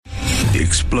The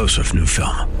explosive new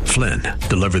film, Flynn,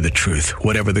 deliver the truth,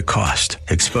 whatever the cost,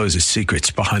 exposes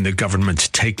secrets behind the government's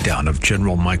takedown of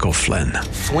General Michael Flynn.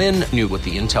 Flynn knew what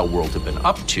the intel world had been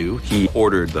up to. He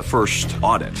ordered the first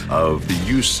audit of the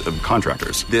use of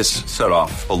contractors. This set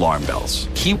off alarm bells.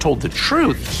 He told the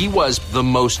truth. He was the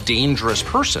most dangerous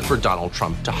person for Donald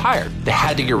Trump to hire. They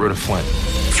had to get rid of Flynn.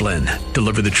 Flynn,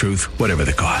 deliver the truth, whatever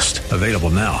the cost. Available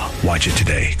now. Watch it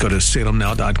today. Go to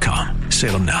salemnow.com.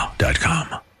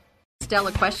 salemnow.com. Del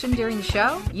a question during the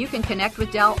show? You can connect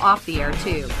with Del off the air,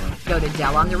 too. Go to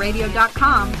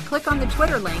DellOnTheRadio.com, click on the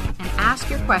Twitter link, and ask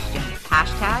your question.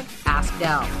 Hashtag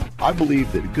AskDel. I believe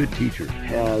that a good teacher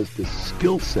has the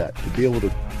skill set to be able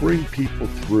to bring people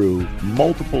through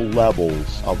multiple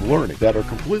levels of learning that are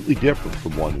completely different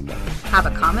from one another. Have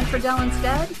a comment for Del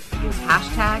instead? Use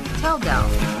hashtag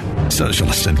TellDel.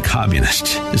 Socialists and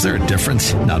communists. Is there a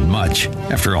difference? Not much.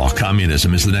 After all,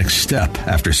 communism is the next step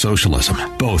after socialism.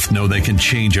 Both know they can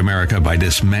change America by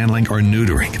dismantling or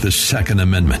neutering the Second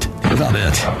Amendment. Without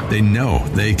it, they know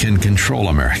they can control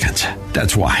Americans.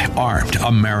 That's why Armed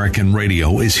American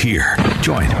Radio is here.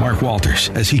 Join Mark Walters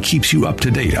as he keeps you up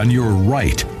to date on your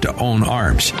right to own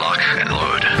arms. Lock and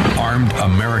load. Armed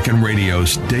American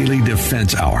Radio's Daily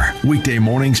Defense Hour. Weekday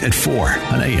mornings at 4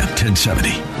 on AM 1070.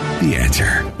 The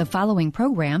Answer. The following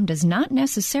program does not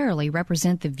necessarily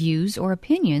represent the views or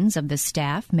opinions of the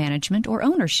staff, management, or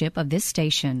ownership of this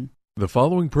station. The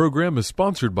following program is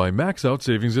sponsored by Max Out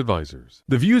Savings Advisors.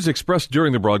 The views expressed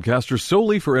during the broadcast are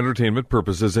solely for entertainment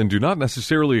purposes and do not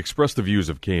necessarily express the views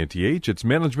of KNTH, its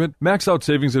management, Max Out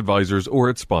Savings Advisors, or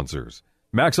its sponsors.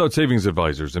 Max Out Savings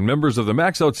Advisors and members of the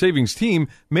Max Out Savings team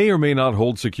may or may not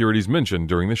hold securities mentioned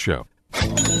during the show.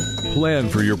 Plan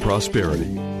for your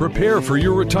prosperity, prepare for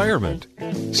your retirement,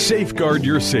 safeguard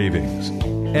your savings,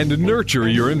 and nurture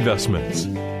your investments.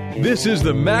 This is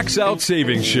the Max Out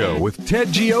Savings Show with Ted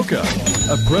Gioka,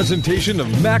 a presentation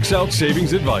of Max Out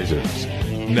Savings Advisors.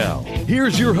 Now,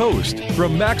 here's your host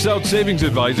from Max Out Savings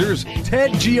Advisors,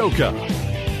 Ted Gioka.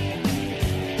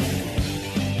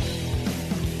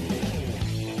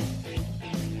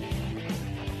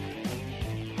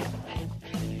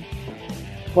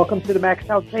 Welcome to the Max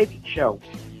Out Savings Show.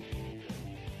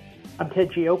 I'm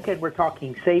Ted Gioka, and we're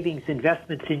talking savings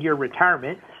investments in your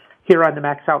retirement here on the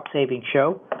Max Out Savings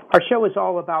Show. Our show is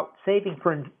all about saving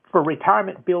for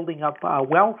retirement, building up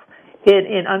wealth,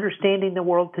 and understanding the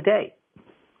world today.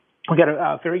 We've got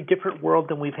a very different world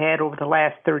than we've had over the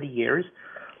last 30 years.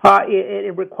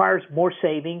 It requires more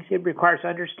savings. It requires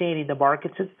understanding the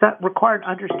markets. It's not required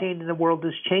understanding the world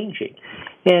is changing.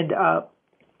 And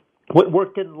what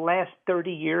worked in the last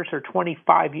 30 years or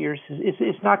 25 years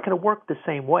is not going to work the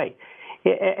same way.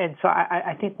 And so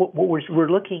I think what we're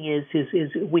looking is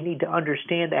we need to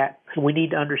understand that. We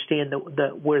need to understand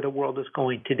where the world is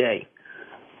going today.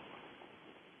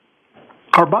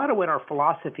 Our motto and our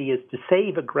philosophy is to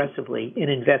save aggressively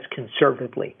and invest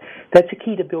conservatively. That's a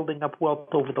key to building up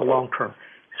wealth over the long term.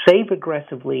 Save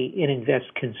aggressively and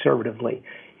invest conservatively.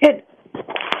 And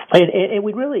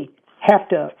we really have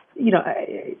to,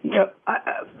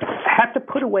 have to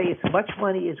put away as much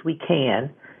money as we can.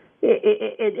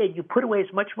 And you put away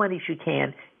as much money as you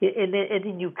can, and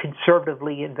then you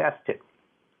conservatively invest it.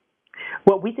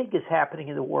 What we think is happening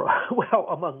in the world, well,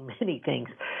 among many things,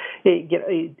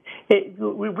 we're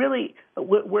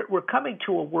coming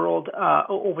to a world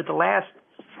over the last.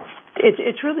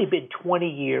 It's really been 20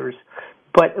 years,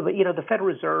 but the Federal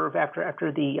Reserve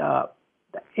after the.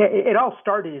 It all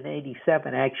started in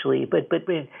 '87, actually, but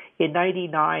in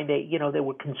 '99 they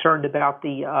were concerned about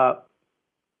the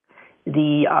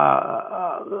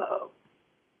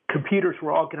computers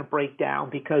were all going to break down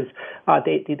because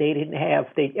they didn't have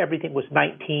everything was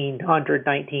 1900,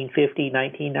 1950,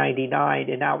 1999,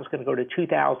 and now it was going to go to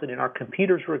 2000, and our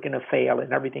computers were going to fail,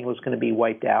 and everything was going to be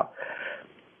wiped out.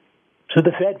 So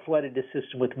the Fed flooded the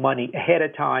system with money ahead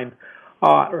of time,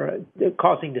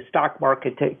 causing the stock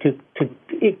market to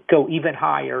go even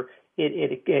higher.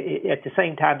 At the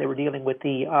same time, they were dealing with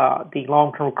the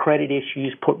long-term credit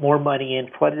issues, put more money in,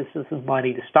 flooded the system with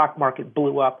money. The stock market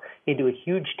blew up into a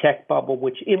huge tech bubble,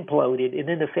 which imploded, and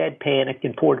then the Fed panicked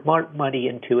and poured more money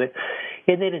into it.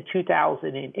 And then in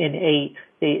 2008,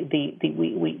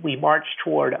 we marched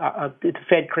toward the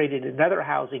Fed created another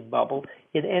housing bubble,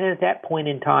 and at that point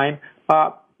in time,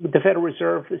 the Federal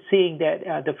Reserve, seeing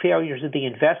that the failures of the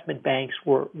investment banks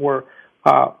were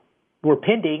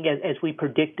pending, as we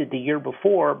predicted the year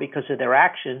before, because of their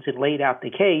actions, and laid out the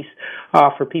case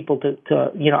for people to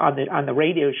on the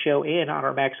radio show and on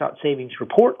our Max Out Savings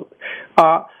report.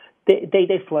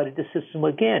 they flooded the system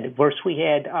again. First, we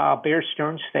had Bear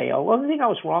Stearns fail. Well, the thing I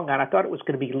was wrong on, I thought it was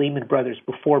going to be Lehman Brothers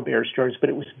before Bear Stearns, but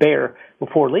it was Bear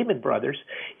before Lehman Brothers.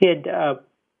 And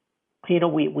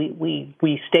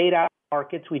we stayed out of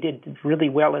markets. We did really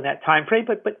well in that time frame.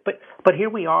 But here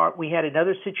we are. We had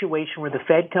another situation where the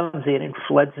Fed comes in and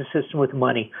floods the system with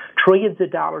money. Trillions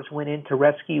of dollars went in to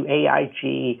rescue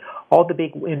AIG, all the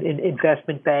big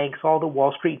investment banks, all the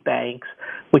Wall Street banks,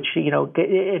 which,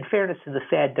 in fairness to the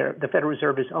Fed, the Federal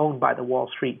Reserve is owned by the Wall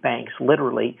Street banks,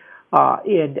 literally.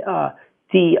 They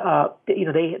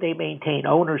maintain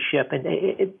ownership,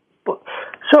 and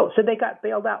so they got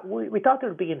bailed out. We thought there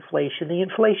would be inflation. The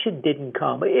inflation didn't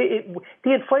come. The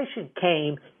inflation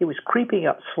came. It was creeping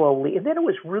up slowly, and then it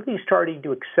was really starting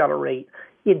to accelerate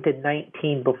into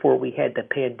 19 before we had the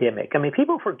pandemic. I mean,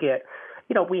 people forget.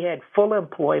 We had full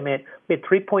employment. We had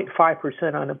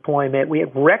 3.5% unemployment. We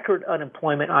had record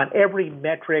unemployment on every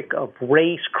metric of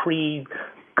race, creed,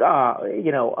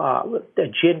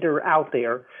 gender out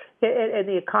there. And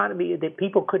the economy, that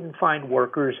people couldn't find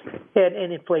workers,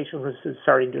 and inflation was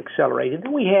starting to accelerate. And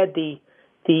then we had the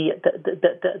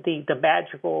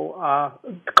magical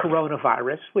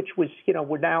coronavirus, which was,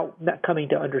 we're now not coming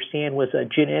to understand was a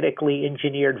genetically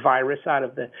engineered virus out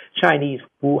of the Chinese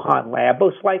Wuhan lab.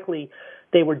 Most likely,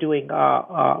 they were doing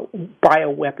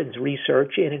bioweapons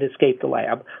research, and it escaped the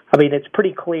lab. I mean, it's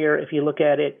pretty clear if you look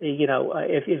at it.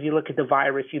 If you look at the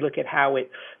virus, you look at how it.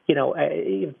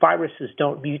 Viruses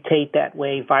don't mutate that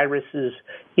way. Viruses,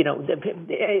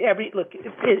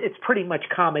 it's pretty much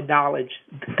common knowledge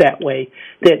that way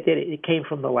that it came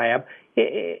from the lab,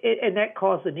 and that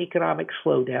caused an economic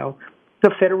slowdown.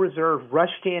 The Federal Reserve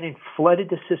rushed in and flooded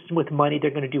the system with money.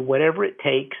 They're going to do whatever it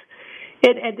takes.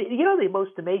 And the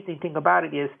most amazing thing about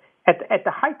it is at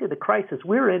the height of the crisis,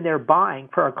 we were in there buying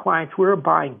for our clients. We were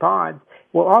buying bonds.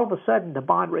 Well, all of a sudden, the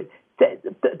bond rate,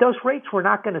 those rates were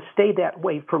not going to stay that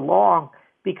way for long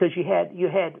because you had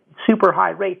super high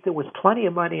rates. There was plenty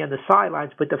of money on the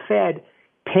sidelines, but the Fed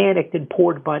panicked and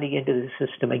poured money into the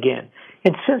system again.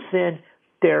 And since then,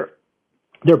 their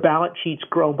balance sheet's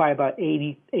grown by about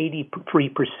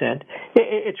 83%.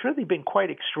 It's really been quite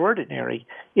extraordinary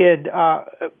in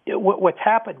what's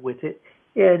happened with it,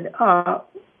 and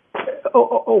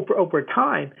over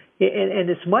time, and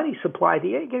this money supply.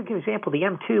 Give you an example. The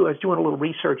M2. I was doing a little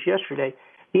research yesterday.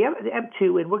 The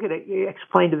M2, and we're going to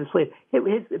explain to this later.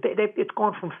 It's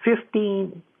gone from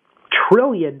 $15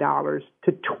 trillion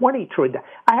to $20 trillion.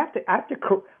 I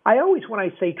always, when I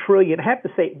say trillion, I have to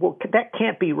say, well, that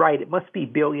can't be right. It must be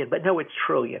billion, but no, it's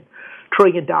 $trillion.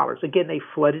 Again, they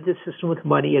flooded the system with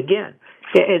money again,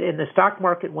 and the stock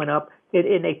market went up.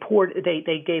 And they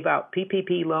gave out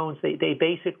PPP loans. They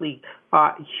basically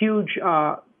huge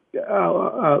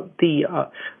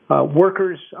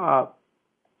workers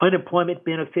unemployment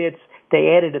benefits. They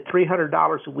added a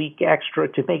 $300 a week extra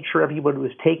to make sure everybody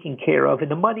was taken care of,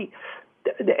 and the money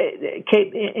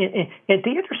came. And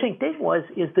the interesting thing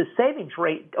is the savings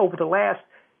rate over the last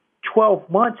 12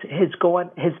 months has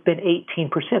been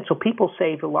 18%. So people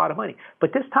saved a lot of money.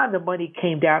 But this time the money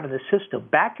came down in the system.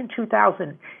 Back in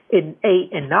 2008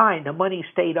 and 9, the money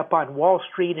stayed up on Wall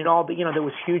Street and all. But there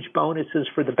was huge bonuses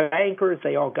for the bankers.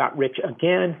 They all got rich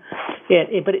again.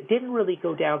 But it didn't really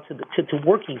go down to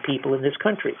working people in this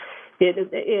country.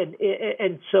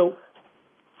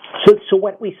 So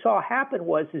what we saw happen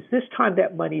is this time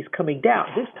that money's coming down.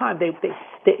 This time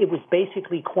it was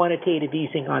basically quantitative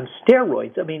easing on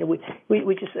steroids. I mean, we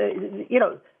just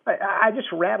I just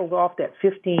rattled off that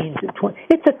 15 to 20.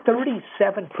 It's a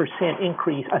 37%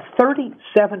 increase, a 37%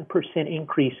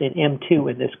 increase in M2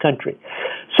 in this country.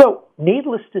 So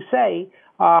needless to say,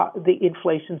 the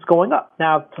inflation's going up.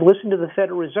 Now, to listen to the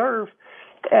Federal Reserve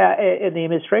and the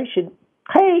administration.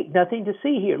 Hey, nothing to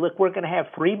see here. Look, we're going to have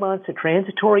 3 months of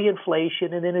transitory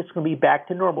inflation, and then it's going to be back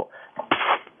to normal.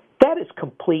 That is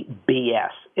complete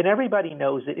BS, and everybody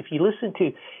knows it. If you listen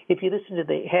to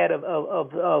the head of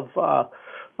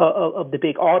the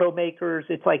big automakers,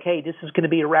 it's like, hey, this is going to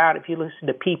be around. If you listen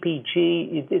to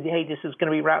PPG, hey, this is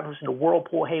going to be around. Listen to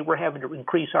Whirlpool, hey, we're having to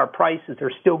increase our prices.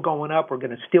 They're still going up. We're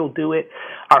going to still do it.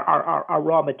 Our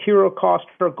raw material costs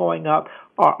are going up.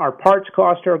 Our parts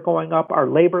costs are going up. Our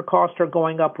labor costs are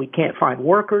going up. We can't find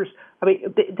workers. I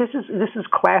mean, this is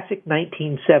classic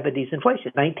 1970s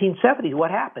inflation. 1970s,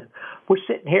 what happened? We're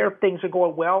sitting here, things are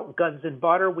going well, guns and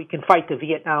butter. We can fight the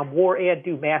Vietnam War and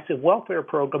do massive welfare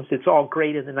programs. It's all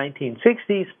great in the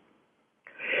 1960s.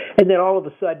 And then all of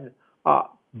a sudden,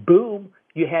 boom,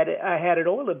 I had an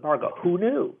oil embargo. Who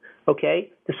knew? Okay,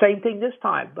 the same thing this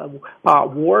time.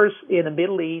 Wars in the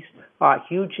Middle East,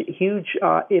 huge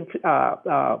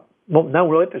no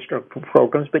real infrastructure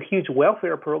programs, but huge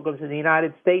welfare programs in the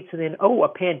United States. And then, a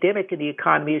pandemic and the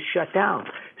economy is shut down.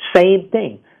 Same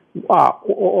thing.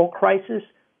 Oil crisis,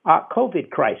 COVID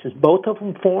crisis. Both of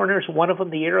them foreigners. One of them,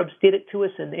 the Arabs, did it to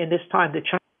us, and this time the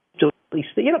Chinese. At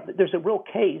least, there's a real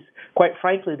case. Quite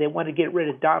frankly, they want to get rid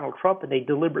of Donald Trump, and they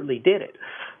deliberately did it.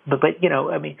 But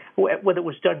when it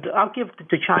was done, I'll give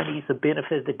the Chinese the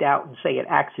benefit of the doubt and say it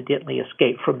accidentally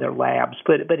escaped from their labs.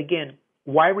 But again,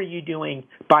 why were you doing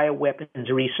bioweapons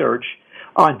research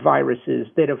on viruses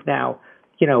that have now,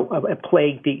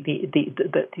 plagued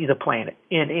the planet?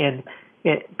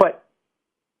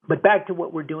 But back to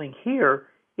what we're doing here.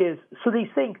 So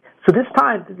this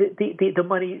time the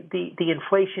money, the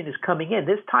inflation is coming in.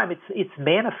 This time it's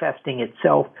manifesting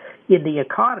itself in the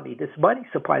economy. This money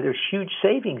supply, there's huge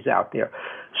savings out there.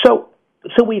 So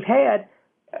we've had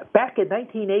back in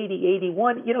 1980,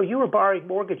 81. You were borrowing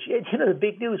mortgage. The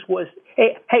big news was,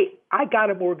 hey, I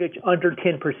got a mortgage under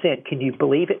 10%. Can you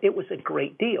believe it? It was a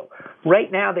great deal.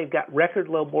 Right now they've got record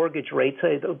low mortgage rates,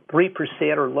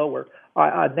 3% or lower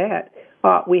on that.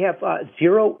 We have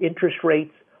zero interest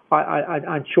rates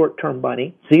on short-term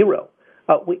money, zero.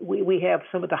 We have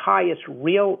some of the highest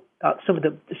real, some of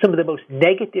the most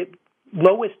negative,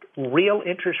 lowest real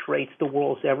interest rates the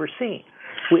world's ever seen.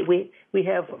 We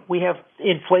have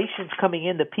inflation's coming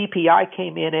in. The PPI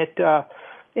came in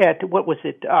at what was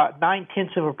it,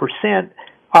 0.9%.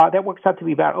 That works out to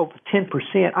be about over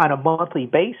 10% on a monthly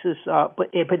basis. But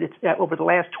it's over the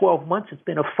last 12 months, it's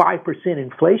been a 5%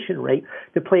 inflation rate.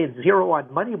 They're playing zero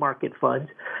on money market funds,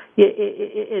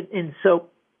 and so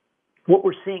what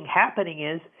we're seeing happening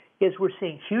is we're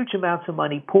seeing huge amounts of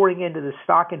money pouring into the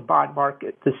stock and bond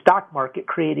market, the stock market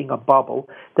creating a bubble.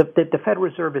 The Federal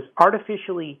Reserve has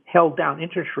artificially held down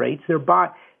interest rates. I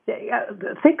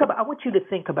want you to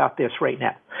think about this right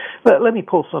now. Let me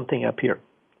pull something up here.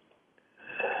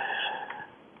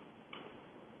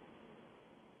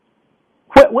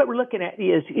 What we're looking at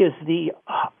is the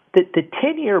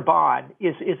 10-year bond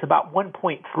is about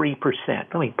 1.3%.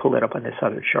 Let me pull it up on this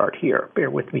other chart here. Bear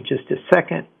with me just a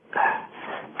second.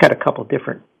 Got a couple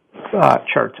different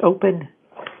charts open.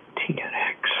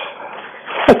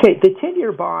 TNX. Okay, the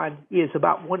 10-year bond is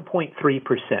about 1.3%.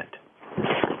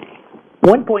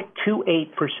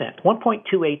 1.28%.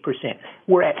 1.28%.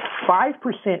 We're at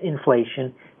 5%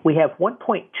 inflation. We have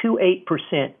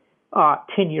 1.28%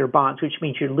 10-year bonds, which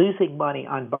means you're losing money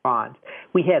on bonds.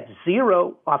 We have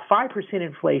 5%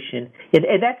 inflation,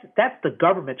 and that's the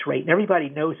government's rate, and everybody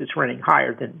knows it's running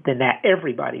higher than that.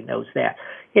 Everybody knows that.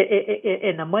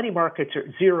 And the money markets are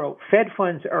zero. Fed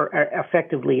funds are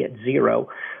effectively at zero.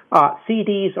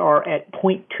 CDs are at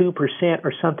 0.2%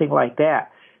 or something like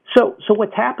that. So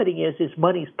what's happening is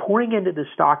money's pouring into the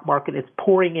stock market. It's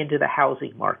pouring into the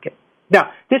housing market.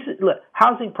 Now,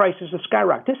 housing prices are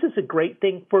skyrocketing. This is a great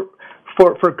thing for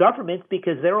governments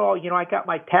because they're all, I got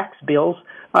my tax bills,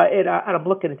 and I'm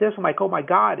looking at this. I'm like, oh my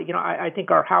God, I think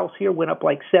our house here went up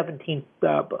like 17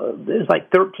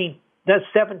 That's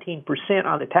 17%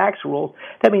 on the tax rolls.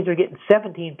 That means they're getting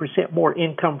 17% more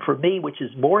income for me, which is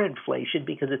more inflation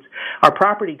because our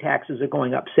property taxes are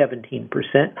going up 17%.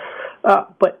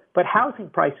 But housing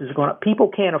prices are going up. People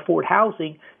can't afford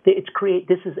housing. This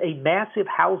is a massive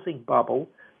housing bubble.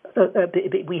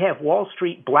 We have Wall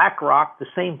Street, BlackRock, the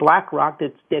same BlackRock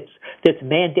that's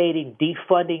mandating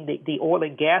defunding the oil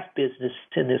and gas business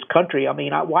in this country. I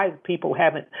mean, why people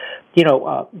haven't,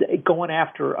 going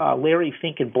after Larry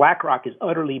Fink and BlackRock is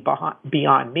utterly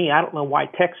beyond me. I don't know why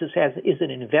Texas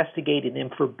isn't investigating them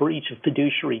for breach of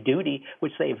fiduciary duty,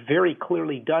 which they've very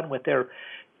clearly done with their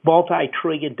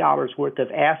multi-trillion dollars worth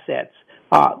of assets.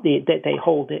 That they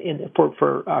hold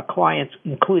for clients,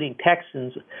 including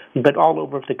Texans, but all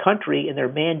over the country, and they're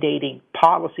mandating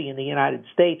policy in the United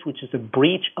States, which is a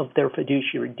breach of their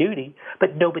fiduciary duty,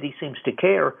 but nobody seems to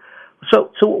care. So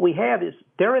what we have is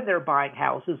they're in there buying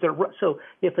houses. So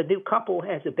if a new couple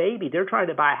has a baby, they're trying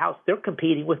to buy a house. They're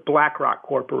competing with BlackRock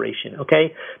Corporation,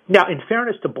 okay? Now, in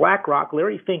fairness to BlackRock,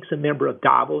 Larry Fink's a member of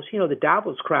Davos. The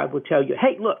Davos crowd will tell you,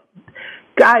 hey, look,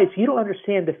 guys, you don't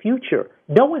understand the future.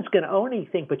 No one's going to own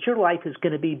anything, but your life is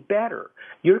going to be better.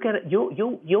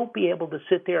 You'll be able to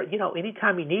sit there.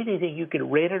 Anytime you need anything, you can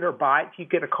rent it or buy it. You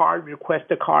get a car, request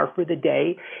a car for the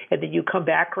day, and then you come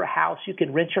back for a house. You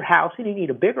can rent your house, and you need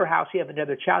a bigger house. You have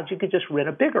another child. You can just rent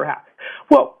a bigger house.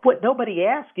 Well, what nobody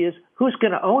asks is who's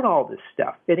going to own all this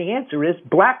stuff, and the answer is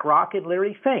BlackRock and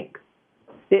Larry Fink.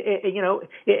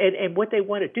 And what they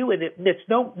want to do, and it's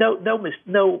no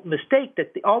mistake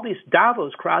that all these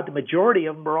Davos crowd, the majority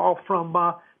of them are all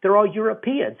they're all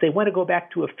Europeans. They want to go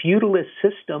back to a feudalist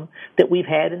system that we've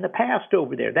had in the past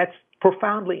over there. That's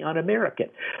profoundly un-American.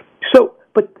 So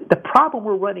But the problem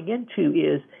we're running into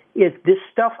is this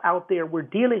stuff out there we're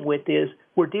dealing with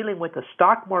a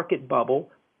stock market bubble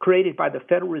created by the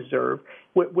Federal Reserve.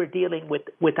 We're dealing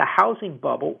with a housing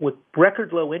bubble with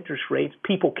record low interest rates.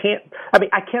 People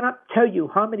I cannot tell you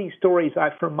how many stories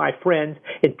from my friends,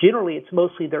 and generally it's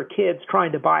mostly their kids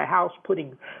trying to buy a house,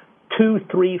 putting 2,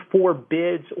 3, 4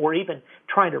 bids, or even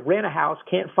trying to rent a house,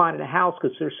 can't find a house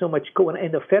because there's so much going on.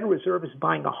 And the Federal Reserve is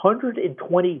buying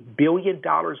 $120 billion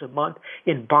a month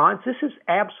in bonds. This is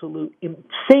absolute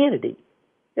insanity.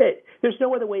 There's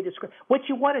no other way to describe. What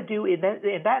you want to do in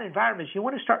that environment is you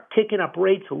want to start ticking up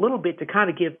rates a little bit to kind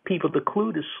of give people the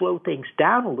clue to slow things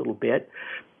down a little bit,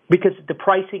 because the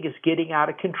pricing is getting out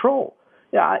of control.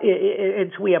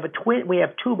 And so we have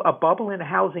a bubble in the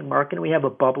housing market, and we have a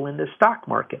bubble in the stock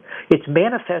market. It's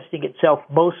manifesting itself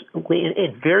mostly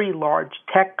in very large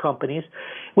tech companies.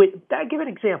 I'll give an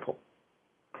example.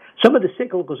 Some of the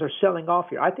cyclicals are selling off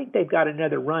here. I think they've got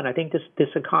another run. I think this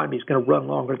economy is going to run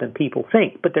longer than people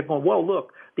think. But they're going, well,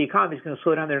 look, the economy is going to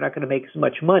slow down. They're not going to make as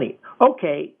much money.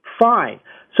 Okay, fine.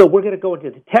 So we're going to go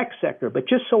into the tech sector. But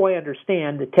just so I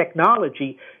understand the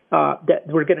technology, that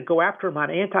we're going to go after them on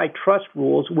antitrust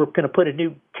rules. We're going to put a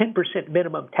new 10%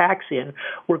 minimum tax in.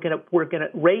 We're going to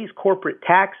raise corporate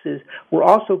taxes. We're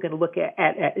also going to look at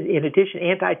in addition,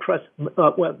 antitrust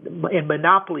and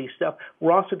monopoly stuff.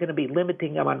 We're also going to be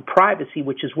limiting them on privacy,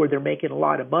 which is where they're making a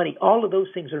lot of money. All of those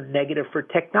things are negative for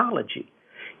technology.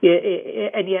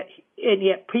 And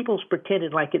yet people's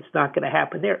pretending like it's not going to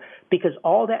happen there, because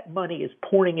all that money is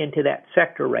pouring into that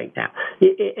sector right now.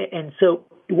 And so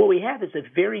what we have is a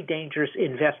very dangerous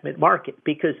investment market,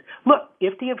 because, look,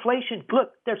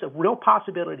 there's a real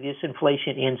possibility this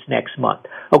inflation ends next month,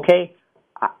 okay?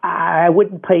 I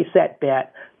wouldn't place that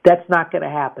bet. That's not going to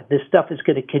happen. This stuff is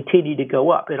going to continue to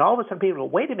go up. And all of a sudden people go,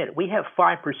 wait a minute, we have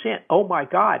 5%. Oh, my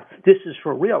God, this is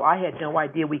for real. I had no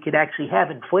idea we could actually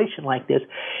have inflation like this.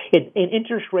 And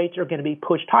interest rates are going to be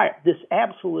pushed higher. This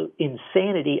absolute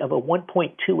insanity of a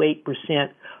 1.28%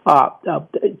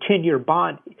 10-year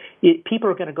bond, people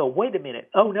are going to go, wait a minute,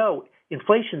 oh, no,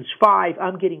 inflation's 5,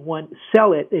 I'm getting 1,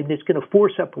 sell it, and it's going to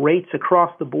force up rates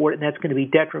across the board, and that's going to be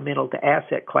detrimental to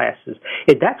asset classes.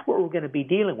 And that's what we're going to be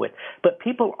dealing with. But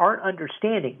people aren't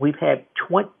understanding. We've had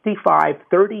 25,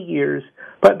 30 years,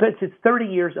 but it's 30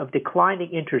 years of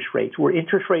declining interest rates, where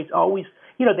interest rates always,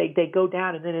 they go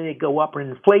down and then they go up. Or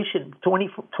inflation, 20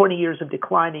 years of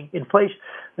declining inflation,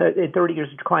 30 years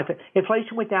of decline.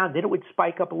 Inflation went down, then it would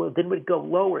spike up a little, then it would go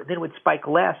lower, then it would spike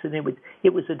less, and then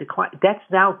it was a decline. That's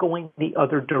now going the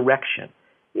other direction.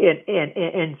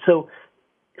 And so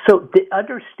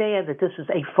understand that this is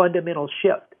a fundamental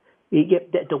shift.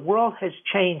 The world has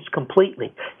changed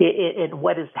completely, and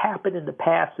what has happened in the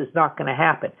past is not going to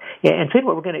happen. And so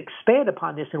we're going to expand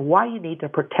upon this and why you need to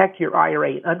protect your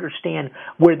IRA and understand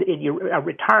where in your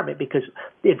retirement, because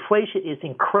inflation is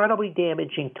incredibly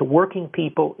damaging to working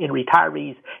people and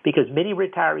retirees, because many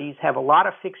retirees have a lot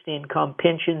of fixed income,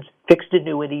 pensions, fixed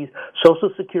annuities,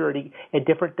 Social Security, and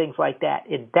different things like that.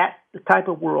 In that type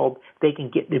of world, they can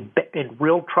get in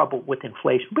real trouble with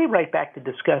inflation. We'll be right back to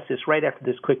discuss this right after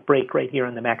this quick break right here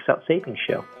on the Max Out Savings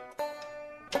Show.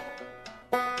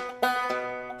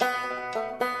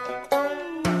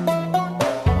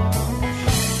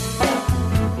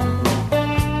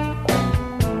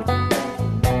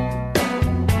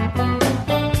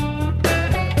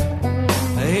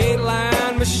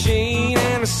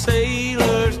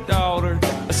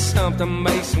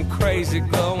 Make some crazy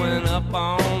going up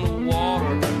on the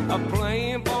water. I'm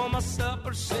playing for my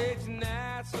supper 6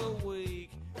 nights a week.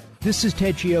 This is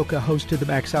Ted Gioka, host of the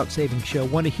Max Out Savings Show,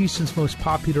 one of Houston's most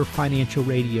popular financial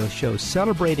radio shows,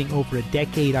 celebrating over a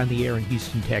decade on the air in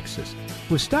Houston, Texas.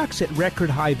 With stocks at record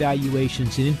high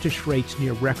valuations and interest rates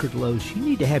near record lows, you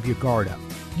need to have your guard up.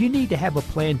 You need to have a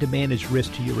plan to manage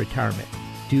risk to your retirement.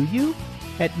 Do you?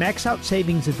 At Max Out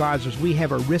Savings Advisors, we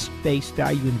have a risk-based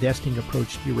value investing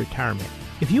approach to your retirement.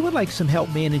 If you would like some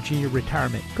help managing your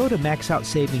retirement, go to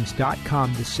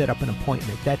maxoutsavings.com to set up an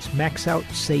appointment. That's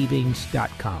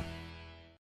maxoutsavings.com.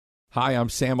 Hi, I'm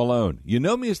Sam Malone. You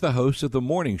know me as the host of the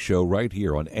morning show right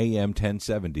here on AM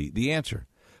 1070, The Answer.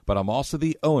 But I'm also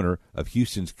the owner of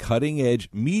Houston's cutting-edge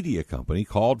media company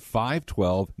called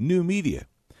 512 New Media.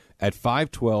 At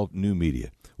 512 New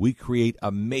Media, we create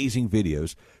amazing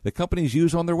videos that companies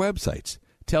use on their websites,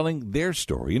 telling their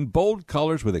story in bold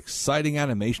colors with exciting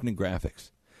animation and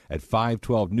graphics. At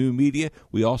 512 New Media,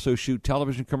 we also shoot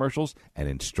television commercials and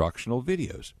instructional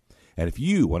videos. And if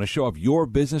you want to show off your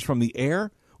business from the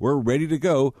air, we're ready to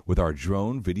go with our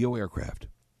drone video aircraft.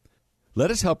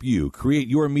 Let us help you create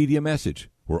your media message.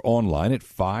 We're online at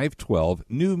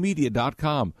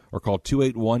 512newmedia.com or call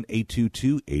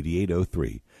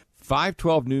 281-822-8803.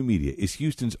 512 New Media is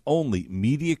Houston's only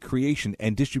media creation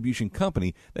and distribution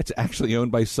company that's actually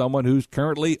owned by someone who's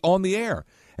currently on the air.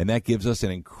 And that gives us an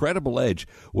incredible edge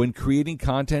when creating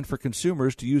content for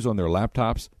consumers to use on their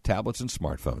laptops, tablets, and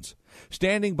smartphones.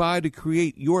 Standing by to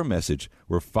create your message,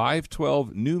 we're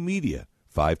 512 New Media,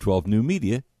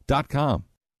 512newmedia.com.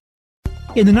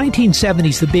 In the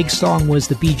 1970s, the big song was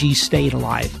the Bee Gees' Staying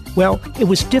Alive. Well, it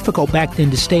was difficult back then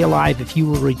to stay alive if you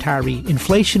were a retiree.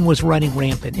 Inflation was running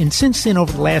rampant, and since then,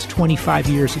 over the last 25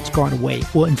 years, it's gone away.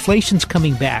 Well, inflation's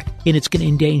coming back, and it's going to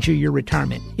endanger your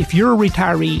retirement. If you're a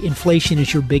retiree, inflation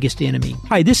is your biggest enemy.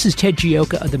 Hi, this is Ted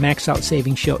Gioka of the Max Out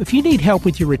Savings Show. If you need help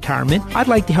with your retirement, I'd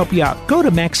like to help you out. Go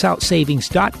to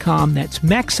maxoutsavings.com. That's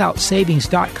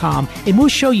maxoutsavings.com, and we'll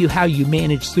show you how you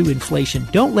manage through inflation.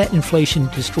 Don't let inflation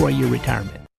destroy your retirement.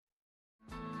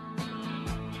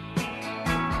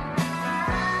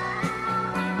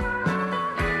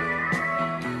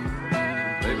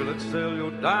 Sell your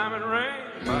diamond ring,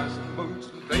 buy some boots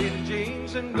and faded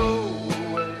jeans and go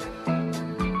away.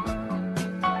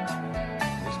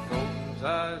 This cold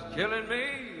side's killing me,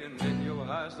 and in your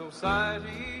high society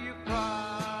you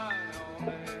cry all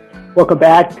day. Welcome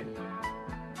back to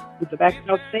the Max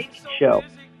Out Savings Show.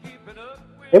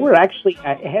 They were actually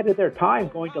ahead of their time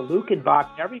going to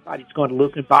Luckenbach. Everybody's going to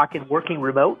Luckenbach and working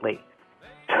remotely.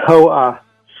 So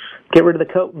get rid of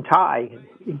the coat and tie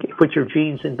and put your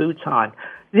jeans and boots on.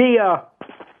 So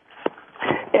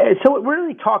we're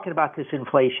really talking about this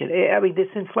inflation. I mean, this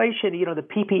inflation, the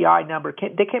PPI number,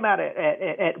 they came out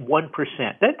at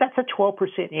 1%. That's a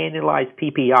 12% annualized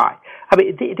PPI. I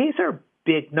mean, these are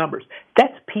big numbers.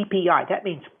 That's PPI. That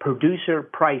means Producer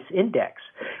Price Index.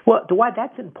 Well, why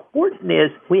that's important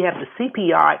is we have the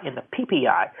CPI and the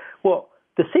PPI. Well,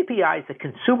 the CPI is the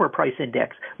Consumer Price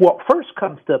Index. Well, first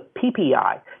comes the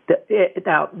PPI. It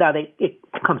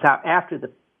comes out after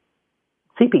the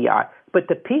CPI, but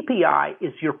the PPI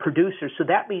is your producer, so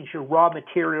that means your raw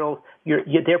materials,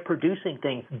 they're producing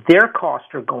things, their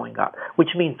costs are going up,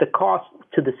 which means the cost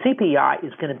to the CPI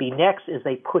is going to be next as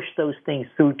they push those things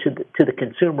through to the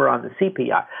consumer on the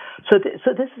CPI. So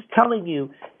this is telling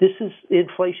you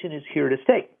inflation is here to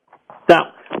stay.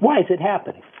 Now, why is it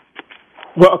happening?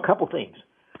 Well, a couple things.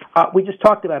 We just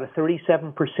talked about a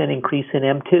 37% increase in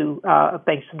M2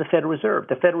 thanks to the Federal Reserve.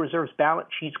 The Federal Reserve's balance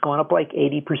sheet's gone up like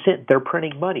 80%. They're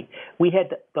printing money. We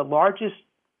had the largest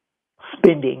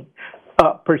spending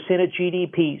percent of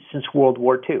GDP since World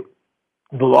War II.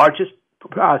 The largest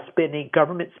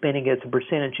government spending as a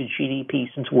percentage of GDP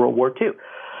since World War II.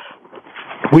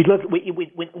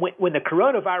 When the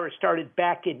coronavirus started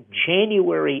back in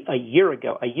January a year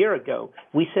ago,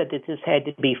 we said that this had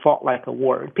to be fought like a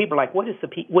war. People are like, what is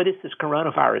this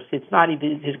coronavirus? It's not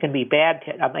even, it's going to be bad.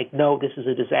 I'm like, no, this is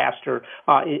a disaster.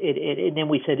 And then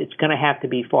we said it's going to have to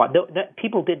be fought. No,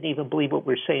 people didn't even believe what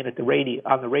we were saying on the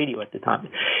radio at the time.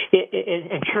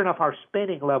 And sure enough, our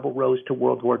spending level rose to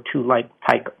World War II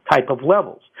type of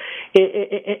levels.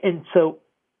 And so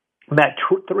that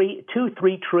 $3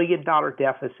 trillion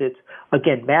deficits,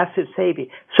 again, massive saving.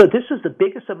 So this is the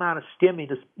biggest amount of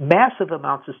stimulus, massive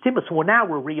amounts of stimulus. Well, now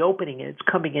we're reopening it. It's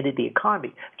coming into the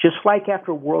economy. Just like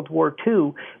after World War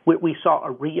II, we saw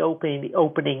a opening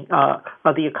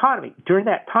of the economy. During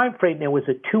that time frame, there was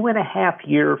a 2.5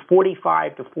 year,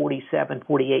 45 to 47,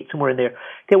 48, somewhere in there.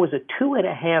 There was a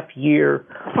 2.5 year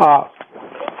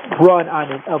run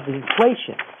of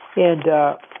inflation. And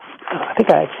I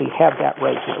think I actually have that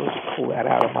right here. Let me pull that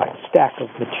out of my stack of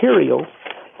materials.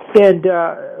 And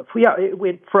it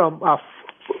went from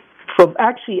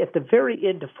actually at the very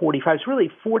end of 45, it's really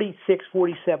 46,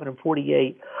 47, and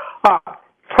 48.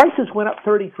 Prices went up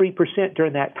 33%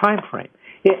 during that time frame.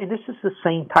 And this is the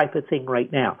same type of thing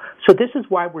right now. So this is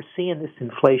why we're seeing this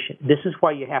inflation. This is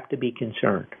why you have to be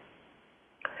concerned.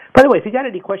 By the way, if you got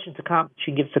any questions or comments, you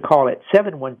can give us a call at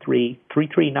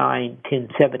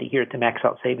 713-339-1070 here at the Max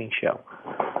Out Savings Show.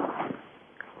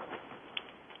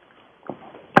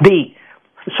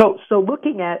 So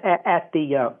looking at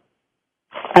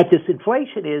this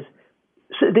inflation is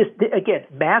this again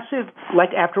massive,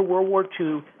 like after World War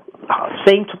II.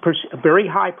 Same very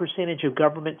high percentage of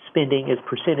government spending as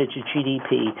percentage of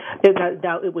GDP.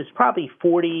 Now it was probably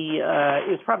 40.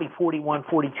 It was probably 41,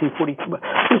 42, 43. It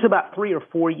was about 3 or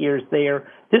 4 years there.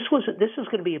 This is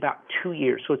going to be about 2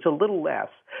 years, so it's a little less,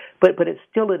 but it's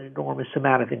still an enormous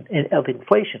amount of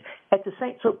inflation. At the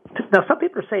same, so now some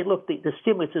people are saying, look, the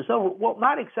stimulus is over. Well,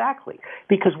 not exactly,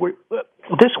 because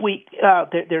this week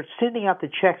they're sending out the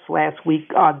checks last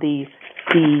week on the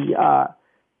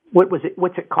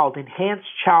what's it called? Enhanced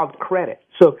child credit.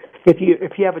 So if you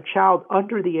have a child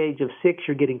under the age of 6,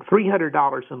 you're getting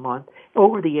 $300 a month.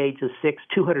 Over the age of 6,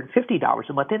 $250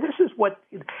 a month. And this is what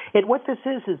this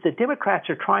is the Democrats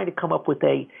are trying to come up with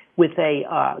a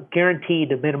guaranteed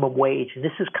minimum wage, and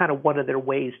this is kind of one of their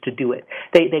ways to do it.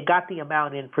 They got the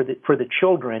amount in for the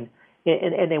children,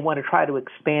 and they want to try to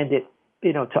expand it,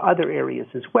 to other areas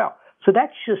as well. So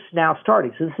that's just now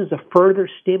starting. So this is a further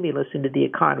stimulus into the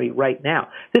economy right now.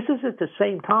 This is at the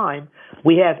same time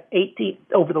we have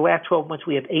over the last 12 months,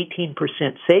 we have 18%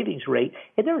 savings rate.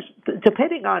 And there's,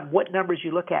 depending on what numbers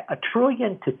you look at, $1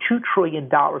 trillion to $2 trillion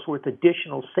worth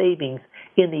additional savings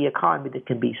in the economy that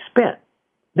can be spent.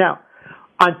 Now,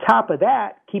 on top of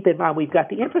that, keep in mind we've got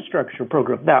the infrastructure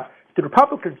program. Now, the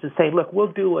Republicans are saying, look,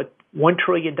 we'll do a $1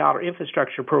 trillion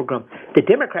infrastructure program. The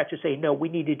Democrats are saying, no, we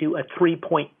need to do a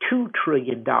 $3.2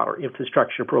 trillion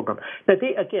infrastructure program. Now,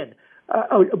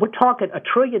 we're talking $1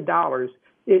 trillion.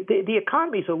 The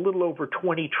economy is a little over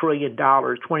 $20 trillion,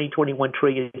 21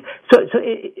 trillion. So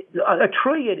a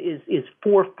trillion is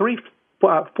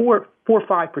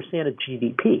 4.5% of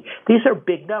GDP. These are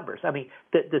big numbers. I mean,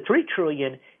 the $3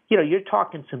 trillion, you're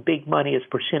talking some big money as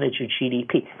percentage of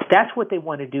GDP. That's what they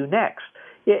want to do next.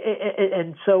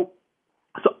 And so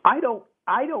I don't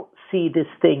see this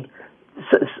thing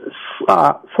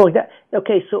slowing down.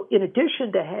 Okay, so in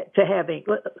addition to having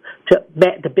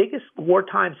the biggest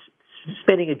wartime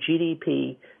spending of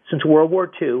GDP since World War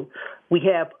II, we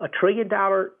have a $1 trillion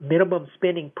minimum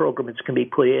spending program that's going to be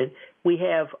put in. We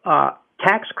have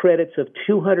tax credits of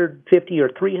 $250 or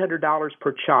 $300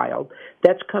 per child.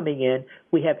 That's coming in.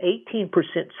 We have 18%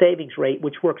 savings rate,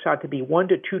 which works out to be $1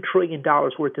 to $2 trillion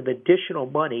worth of additional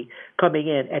money coming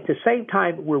in. At the same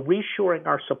time, we're reshoring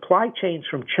our supply chains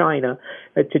from China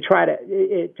to try to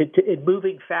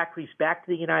moving factories back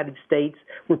to the United States.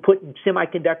 We're putting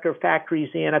semiconductor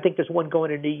factories in. I think there's one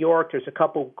going in New York. There's 2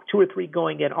 or 3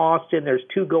 going in Austin. There's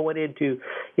 2 going into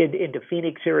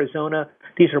Phoenix, Arizona.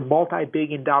 These are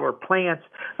multi-billion-dollar plants.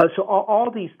 So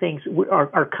all these things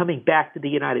are coming back to the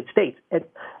United States. And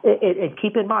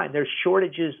keep in mind, there's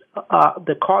shortages.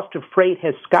 The cost of freight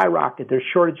has skyrocketed. There's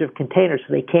shortage of containers,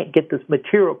 so they can't get this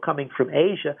material coming from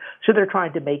Asia. So they're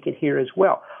trying to make it here as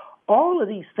well. All of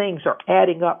these things are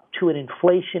adding up to an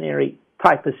inflationary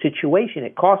type of situation.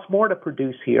 It costs more to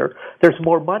produce here. There's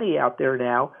more money out there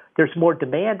now. There's more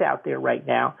demand out there right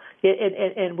now,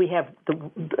 and we have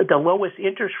the lowest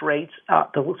interest rates,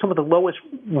 some of the lowest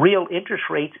real interest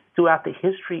rates throughout the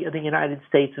history of the United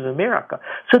States of America.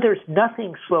 So there's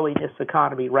nothing slowing this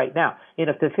economy right now. And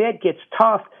if the Fed gets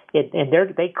tough and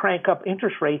they crank up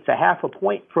interest rates 0.5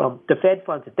 point from the Fed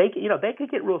funds, they could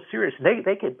get real serious.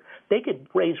 They could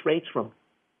raise rates from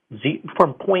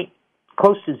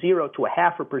close to 0 to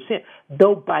 0.5%.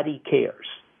 Nobody cares.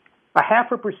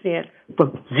 0.5%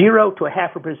 from 0 to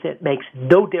 0.5% makes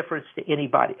no difference to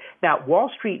anybody. Now, Wall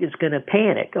Street is going to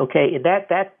panic, okay, and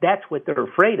that's what they're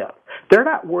afraid of. They're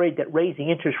not worried that raising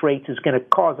interest rates is going to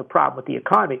cause a problem with the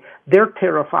economy. They're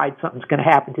terrified something's going to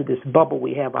happen to this bubble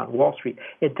we have on Wall Street,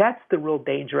 and that's the real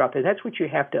danger out there. That's what you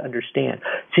have to understand.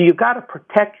 So you've got to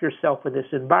protect yourself in this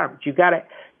environment. You got to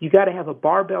have a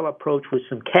barbell approach with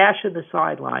some cash in the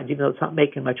sidelines, even though it's not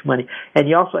making much money, and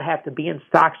you also have to be in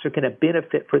stocks that are going to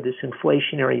benefit for this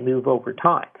inflationary move over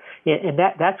time. And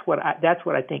that's what I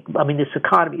think. I mean, this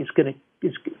economy is going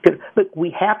to look. We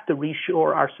have to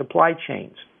reshore our supply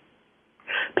chains.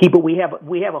 People, we have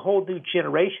a whole new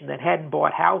generation that hadn't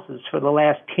bought houses for the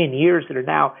last 10 years that are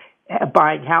now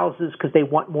buying houses because they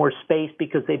want more space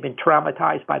because they've been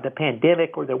traumatized by the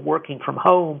pandemic, or they're working from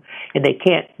home and they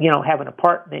can't, have an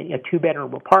apartment, a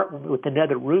 2-bedroom apartment with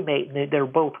another roommate, and they're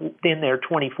both in there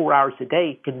 24 hours a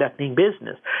day conducting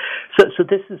business. So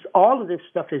all of this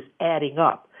stuff is adding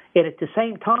up. And at the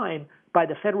same time, by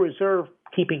the Federal Reserve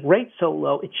keeping rates so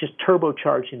low, it's just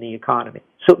turbocharging the economy.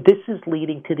 So this is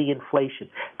leading to the inflation.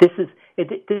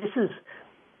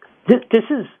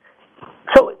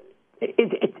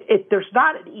 There's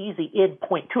not an easy end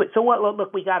point to it. So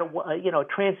look, we got a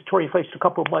transitory inflation for a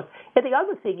couple of months. And the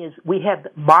other thing is we have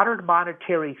modern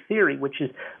monetary theory, which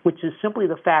is simply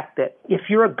the fact that if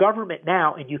you're a government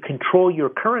now and you control your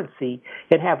currency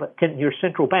and have your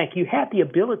central bank, you have the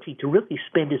ability to really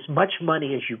spend as much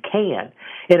money as you can.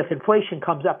 And if inflation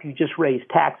comes up, you just raise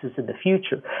taxes in the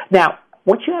future. Now,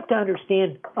 what you have to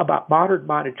understand about modern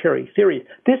monetary theory,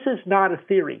 this is not a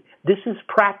theory. This is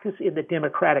practice in the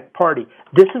Democratic Party.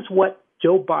 This is what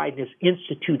Joe Biden is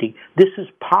instituting. This is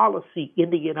policy in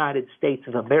the United States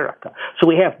of America. So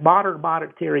we have modern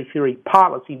monetary theory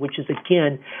policy, which is,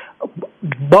 again,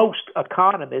 most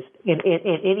economists in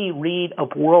any read of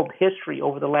world history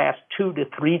over the last 2,000 to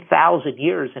 3,000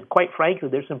 years, and quite frankly,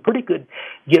 there's some pretty good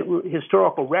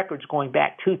historical records going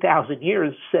back 2,000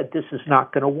 years, said this is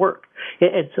not going to work.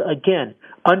 And so, again,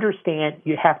 understand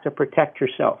you have to protect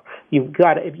yourself. You've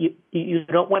got to, you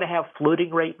don't want to have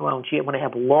floating rate loans. You want to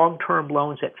have long-term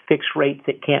loans at fixed rates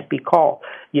that can't be called.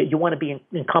 You want to be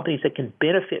in companies that can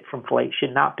benefit from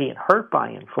inflation, not being hurt by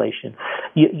inflation.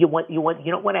 You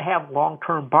don't want to have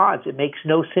long-term bonds. It makes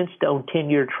no sense to own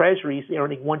 10-year treasuries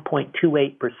earning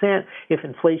 1.28%. If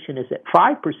inflation is at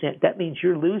 5%, that means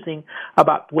you're losing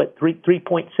about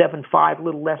 3.75, a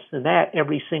little less than that,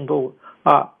 every single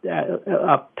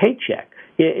paycheck.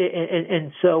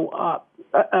 And so,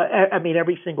 I mean,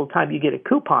 every single time you get a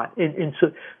coupon. And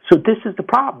so this is the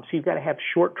problem. So you've got to have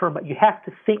short-term, you have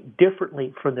to think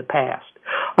differently from the past.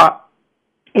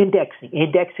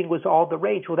 Indexing was all the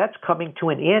rage. Well, that's coming to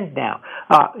an end now.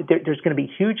 There's going to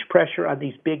be huge pressure on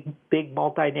these big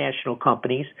multinational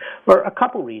companies for a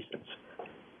couple reasons.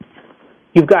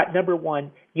 You've got, number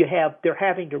one, they're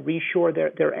having to reshore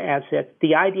their assets.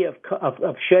 The idea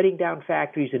of shutting down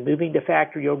factories and moving the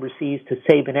factory overseas to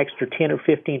save an extra 10 or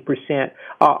 15%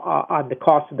 on the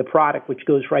cost of the product, which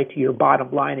goes right to your bottom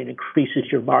line and increases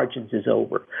your margins, is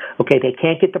over. Okay, they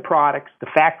can't get the products. The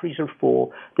factories are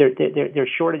full. There's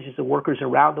shortages of workers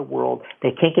around the world.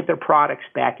 They can't get their products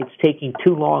back. It's taking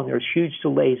too long. There's huge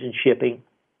delays in shipping.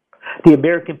 The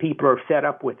American people are fed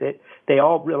up with it. They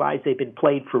all realize they've been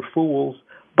played for fools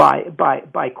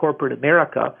by corporate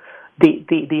America.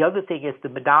 The other thing is the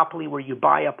monopoly, where you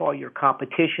buy up all your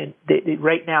competition.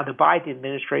 Right now, the Biden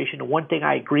administration, the one thing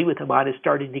I agree with them on, is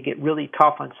starting to get really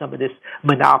tough on some of this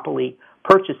monopoly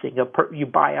purchasing. You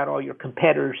buy out all your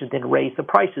competitors and then raise the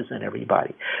prices on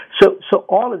everybody. So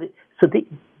all of it.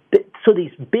 So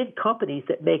these big companies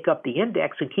that make up the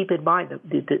index, and keep in mind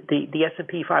the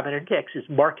S&P 500 index is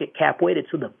market cap weighted,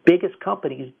 so the biggest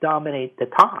companies dominate the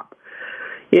top.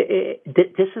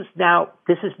 This is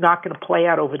not going to play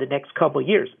out over the next couple of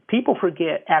years. People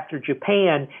forget, after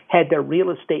Japan had their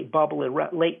real estate bubble in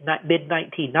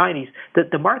mid-1990s, that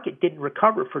the market didn't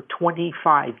recover for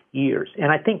 25 years.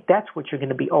 And I think that's what you're going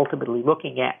to be ultimately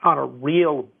looking at on a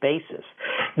real basis.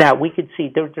 Now, we can see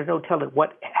there's no telling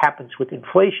what happens with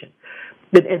inflation.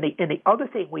 And the other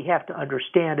thing we have to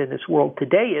understand in this world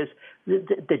today is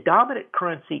the dominant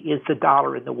currency is the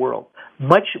dollar in the world.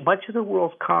 Much of the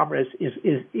world's commerce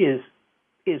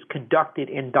is conducted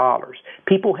in dollars.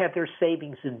 People have their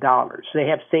savings in dollars. They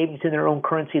have savings in their own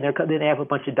currency, and then they have a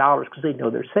bunch of dollars because they know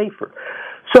they're safer.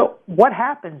 So what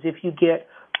happens if you get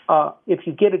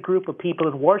a group of people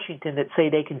in Washington that say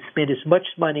they can spend as much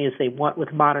money as they want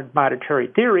with modern monetary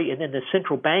theory, and then the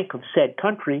central bank of said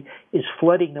country is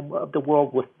flooding the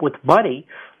world with money,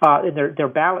 and their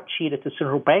balance sheet at the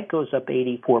central bank goes up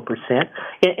 84%,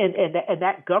 and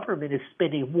that government is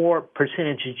spending more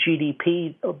percentage of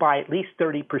GDP by at least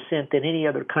 30% than any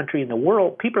other country in the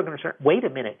world. People are going to start, wait a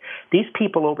minute, these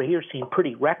people over here seem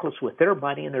pretty reckless with their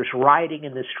money, and there's rioting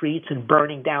in the streets and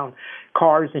burning down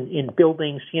cars in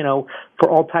buildings, for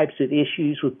all types of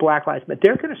issues with Black Lives Matter.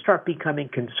 They're going to start becoming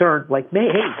concerned, like, hey,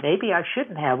 maybe I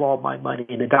shouldn't have all my money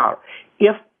in the dollar.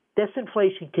 If this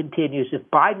inflation continues, if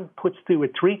Biden puts through a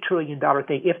 $3 trillion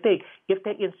thing, if they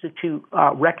institute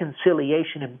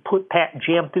reconciliation and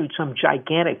jam through some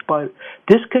gigantic budget,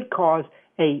 this could cause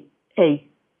a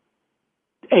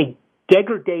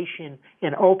degradation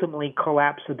and ultimately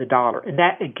collapse of the dollar. And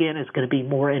that, again, is going to be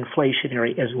more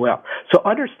inflationary as well. So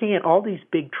understand all these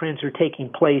big trends are taking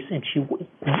place, and you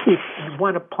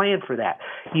want to plan for that.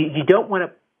 You don't want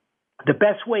to – the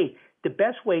best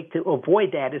way to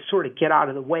avoid that is sort of get out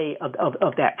of the way of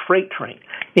that freight train.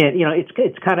 And,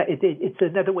 it's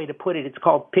another way to put it. It's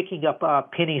called picking up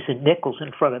pennies and nickels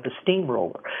in front of the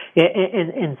steamroller.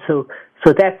 And so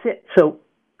that's it.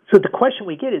 So the question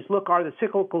we get is, look, are the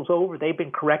cyclicals over? They've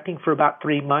been correcting for about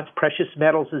 3 months. Precious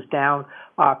metals is down.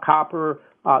 Copper,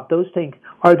 those things,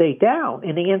 are they down?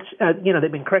 And the answer,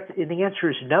 they've been corrected. And the answer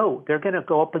is no. They're going to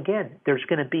go up again. There's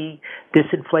going to be this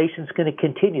inflation's going to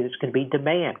continue. There's going to be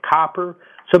demand. Copper,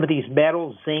 some of these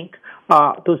metals, zinc,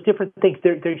 those different things.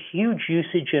 There's huge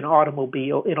usage in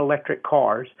electric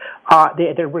cars.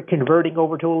 We're converting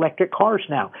over to electric cars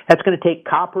now. That's going to take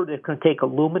copper. That's going to take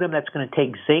aluminum. That's going to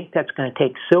take zinc. That's going to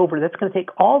take silver. That's going to take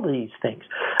all of these things.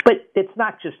 But it's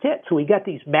not just it. So we got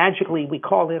these we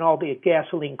call in all the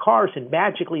gasoline cars, and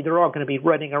magically they're all going to be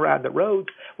running around the roads.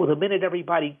 Well, the minute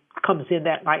everybody comes in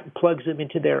that night and plugs them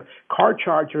into their car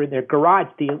charger in their garage,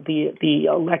 the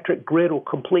electric grid will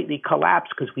completely collapse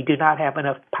because we do not have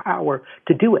enough power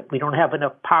to do it. We don't have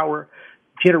enough power,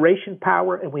 generation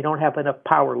power, and we don't have enough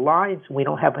power lines. We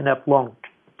don't have enough long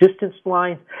distance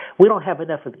lines. We don't have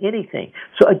enough of anything.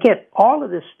 So again, all of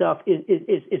this stuff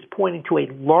is pointing to a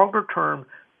longer term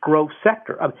growth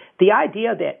sector. The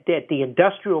idea that the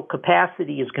industrial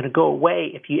capacity is going to go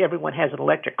away if everyone has an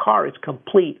electric car is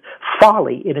complete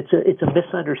folly, and it's a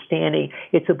misunderstanding.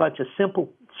 It's a bunch of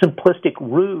simplistic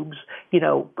rubes,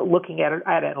 looking at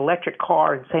an electric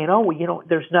car and saying, oh, well,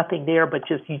 there's nothing there, but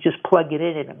you just plug it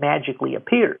in and it magically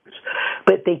appears.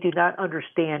 But they do not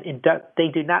understand. They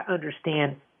do not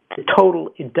understand the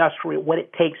total industrial, what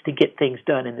it takes to get things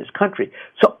done in this country.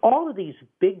 So all of these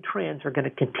big trends are going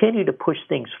to continue to push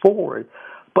things forward,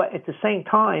 but at the same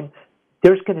time,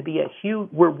 there's going to be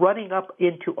we're running up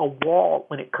into a wall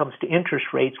when it comes to interest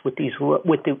rates with these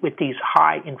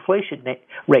high inflation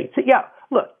rates. So yeah,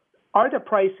 look, are the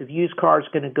price of used cars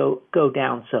going to go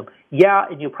down some? Yeah,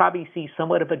 and you'll probably see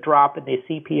somewhat of a drop in the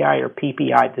CPI or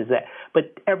PPI does that.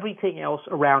 But everything else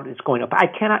around is going up. I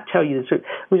cannot tell you this. I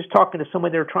was just talking to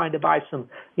someone. They're trying to buy some.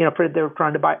 They're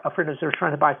trying to buy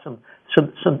some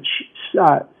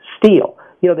steel.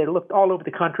 They looked all over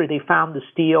the country. They found the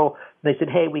steel. They said,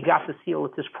 hey, we got the steel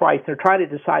at this price. They're trying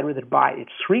to decide whether to buy it.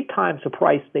 It's 3 times the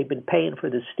price they've been paying for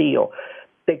the steel.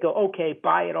 They go, okay,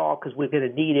 buy it all because we're going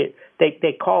to need it.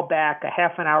 They call back a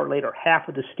half an hour later, half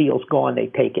of the steel's gone,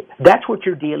 they take it. That's what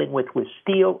you're dealing with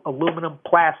steel, aluminum,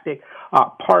 plastic,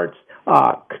 parts,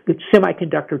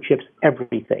 semiconductor chips,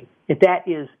 everything. That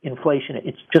is inflation.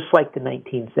 It's just like the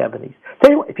 1970s. So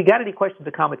anyway, if you got any questions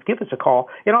or comments, give us a call.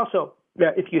 And also,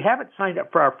 if you haven't signed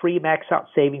up for our free Max Out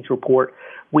Savings Report,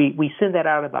 we send that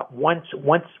out about once a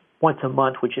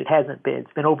month, which it hasn't been.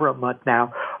 It's been over a month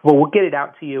now. Well, we'll get it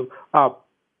out to you.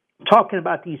 Talking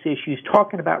about these issues,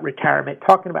 talking about retirement,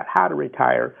 talking about how to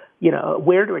retire,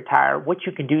 where to retire, what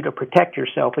you can do to protect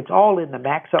yourself. It's all in the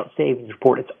Max Out Savings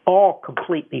Report. It's all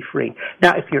completely free.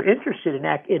 Now, if you're interested in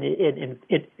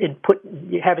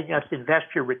having us invest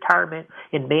your retirement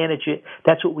and manage it,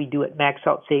 that's what we do at Max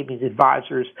Out Savings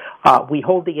Advisors. We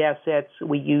hold the assets.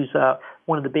 We use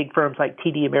one of the big firms like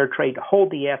TD Ameritrade to hold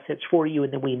the assets for you,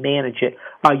 and then we manage it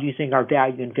using our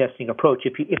value investing approach.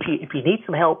 If you need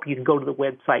some help, you can go to the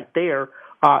website there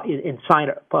and sign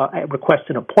up, request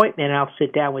an appointment, and I'll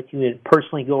sit down with you and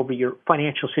personally go over your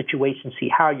financial situation, see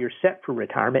how you're set for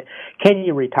retirement, can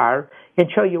you retire, and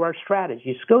show you our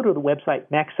strategy. Just go to the website,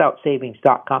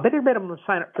 maxoutsavings.com. But minimum,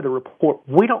 sign up for the report.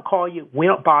 We don't call you. We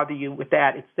don't bother you with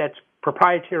that. That's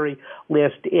proprietary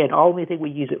list, and only thing we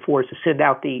use it for is to send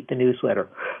out the newsletter.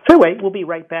 So anyway, we'll be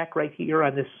right back right here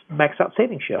on this Max Out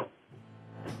Savings Show.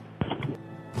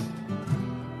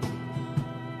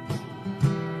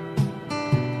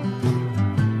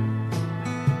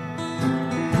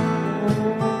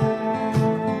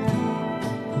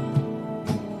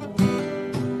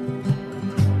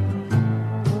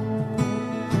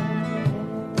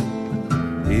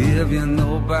 If you're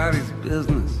nobody's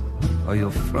business or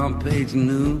your front page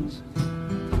news,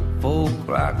 folk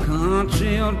rock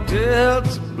country or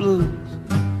Delta blues,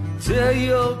 tell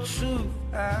your truth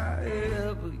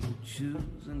however you choose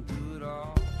and do it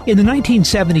all. In the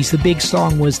 1970s, the big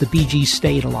song was the Bee Gees'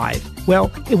 Stayed Alive.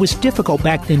 Well, it was difficult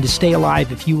back then to stay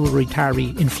alive if you were a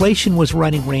retiree. Inflation was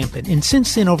running rampant, and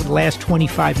since then, over the last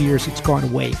 25 years, it's gone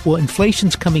away. Well,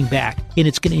 inflation's coming back, and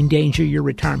it's going to endanger your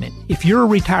retirement. If you're a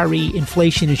retiree,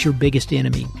 inflation is your biggest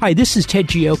enemy. Hi, this is Ted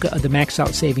Gioka of the Max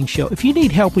Out Savings Show. If you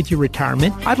need help with your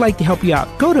retirement, I'd like to help you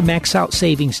out. Go to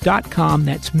maxoutsavings.com.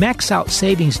 That's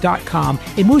maxoutsavings.com,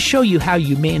 and we'll show you how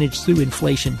you manage through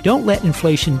inflation. Don't let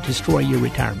inflation destroy your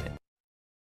retirement.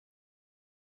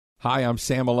 Hi, I'm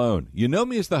Sam Malone. You know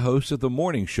me as the host of the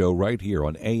morning show right here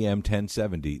on AM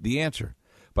 1070, The Answer.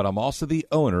 But I'm also the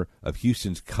owner of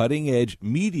Houston's cutting-edge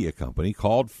media company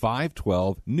called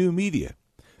 512 New Media.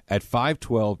 At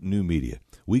 512 New Media,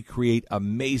 we create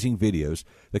amazing videos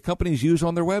that companies use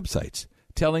on their websites,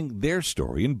 telling their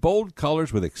story in bold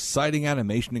colors with exciting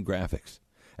animation and graphics.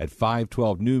 At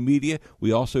 512 New Media,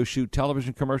 we also shoot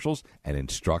television commercials and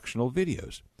instructional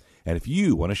videos. And if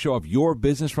you want to show off your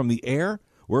business from the air,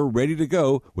 we're ready to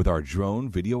go with our drone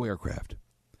video aircraft.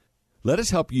 Let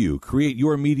us help you create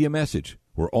your media message.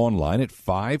 We're online at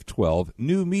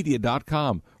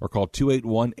 512newmedia.com or call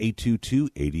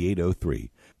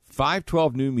 281-822-8803.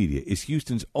 512 New Media is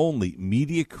Houston's only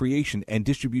media creation and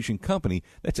distribution company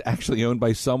that's actually owned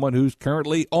by someone who's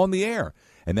currently on the air.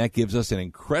 and that gives us an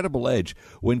incredible edge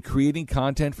when creating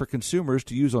content for consumers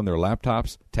to use on their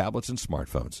laptops, tablets, and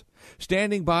smartphones.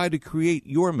 Standing by to create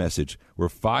your message, we're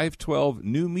 512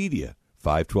 New Media,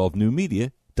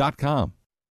 512newmedia.com.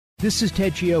 This is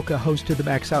Ted Gioka, host of the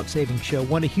Max Out Savings Show,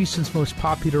 one of Houston's most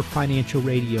popular financial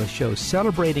radio shows,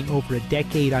 celebrating over a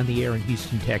decade on the air in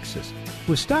Houston, Texas.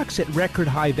 With stocks at record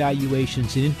high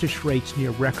valuations and interest rates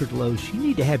near record lows, you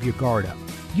need to have your guard up.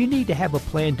 You need to have a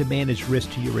plan to manage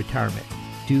risk to your retirement.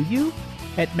 Do you?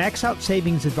 At Max Out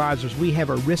Savings Advisors, we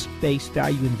have a risk-based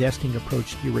value investing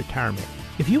approach to your retirement.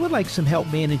 If you would like some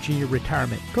help managing your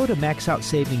retirement, go to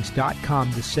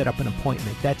maxoutsavings.com to set up an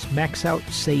appointment. That's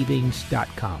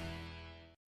maxoutsavings.com.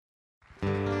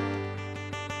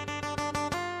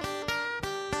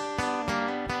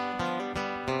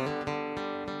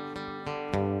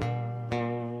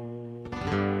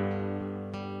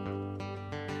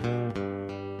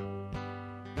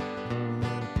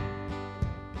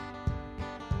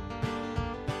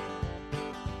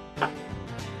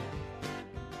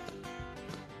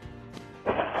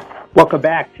 Welcome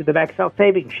back to the Max Out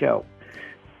Savings Show.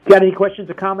 Got any questions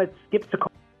or comments? Give us a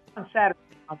call on Saturday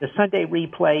on the Sunday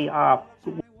replay.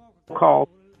 Give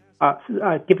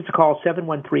us a call,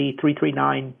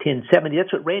 713-339-1070.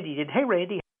 That's what Randy did. Hey,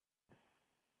 Randy.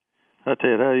 Hi,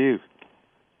 Ted. How are you?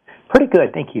 Pretty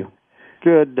good, thank you.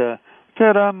 Good.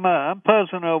 Ted, I'm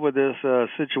puzzling over this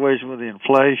situation with the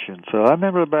inflation. So I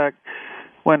remember back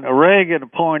when Reagan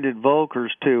appointed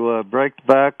Volckers to break the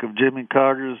back of Jimmy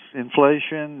Carter's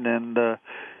inflation, and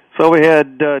so we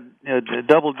had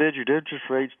double-digit interest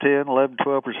rates, 10, 11,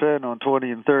 12% on 20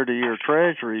 and 30-year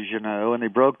treasuries, and they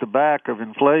broke the back of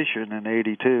inflation in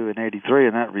 82 and 83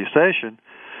 in that recession.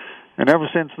 And ever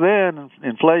since then,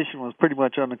 inflation was pretty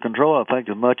much under control. I think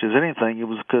as much as anything, it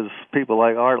was because people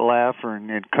like Art Laffer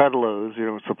and Kudlow,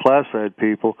 supply-side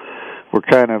people, were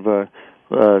kind of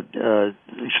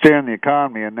steering the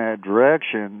economy in that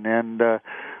direction, and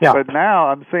but now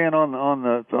I'm seeing on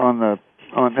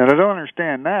and I don't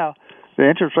understand now the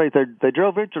interest rate. They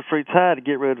drove interest rates high to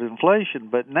get rid of inflation,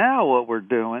 but now what we're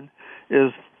doing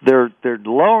is they're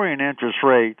lowering interest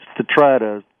rates to try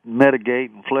to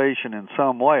mitigate inflation in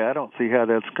some way. I don't see how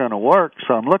that's going to work.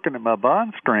 So I'm looking at my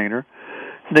bond screener.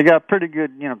 They got pretty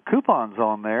good coupons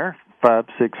on there, 5,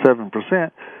 6,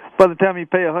 7%. By the time you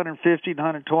pay 150,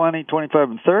 120, 25,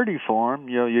 and 30 for them,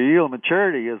 your yield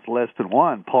maturity is less than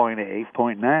 1, 0.8,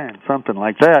 0.9, something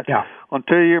like that. Yeah. On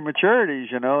 2-year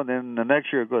maturities, then the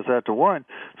next year it goes out to 1.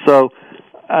 So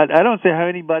I don't see how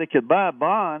anybody could buy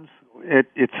bonds.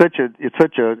 It's such a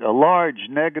large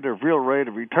negative real rate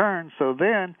of return. So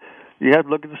then you have to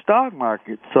look at the stock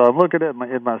market. So I'm looking at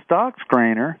my stock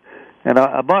screener, and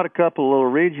I bought a couple of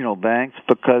little regional banks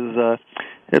because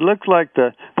it looks like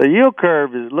the yield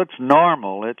curve looks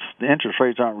normal. The interest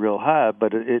rates aren't real high,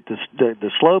 but the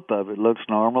slope of it looks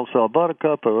normal. So I bought a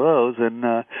couple of those, and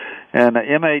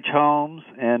MH Homes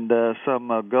and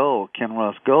some gold,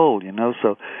 Kinross Gold.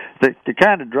 So they're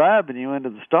kind of driving you into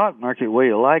the stock market whether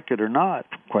you like it or not,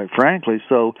 quite frankly.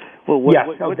 So what's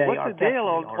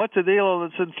the deal on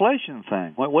this inflation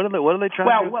thing? What are they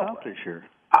trying to accomplish here?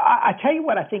 I tell you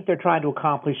what I think they're trying to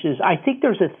accomplish is I think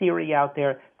there's a theory out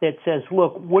there that says,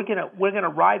 look, we're gonna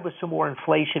ride with some more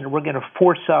inflation and we're gonna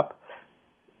force up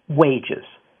wages,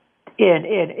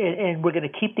 and we're gonna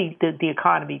keep the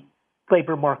economy,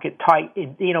 labor market tight.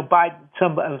 And, by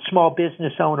some small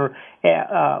business owner,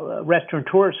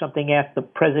 restaurateur or something asked the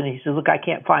president, he said, look, I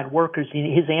can't find workers.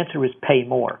 His answer is pay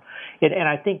more, and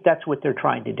I think that's what they're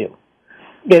trying to do.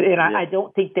 I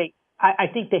don't think I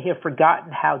think they have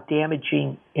forgotten how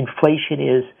damaging inflation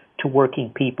is to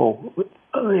working people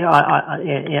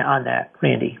on that,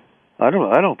 Randy. I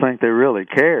don't think they really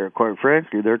care, quite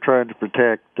frankly. They're trying to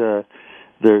protect their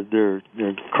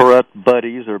corrupt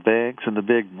buddies or banks and the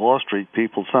big Wall Street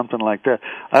people, something like that.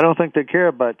 I don't think they care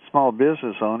about small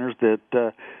business owners that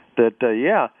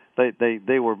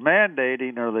they were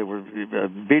mandating or they were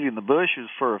beating the bushes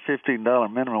for a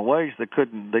 $15 minimum wage. They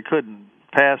couldn't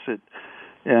pass it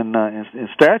in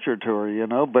statutory,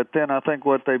 but then I think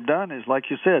what they've done is,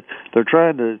 like you said, they're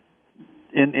trying to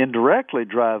indirectly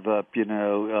drive up,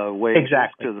 wages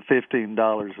to the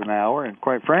 $15 an hour, and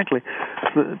quite frankly,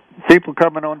 people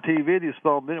coming on TV, these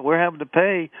small business, we're having to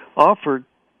offer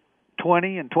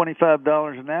 $20 and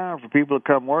 $25 an hour for people to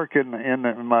come work in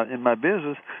my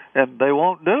business, and they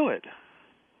won't do it.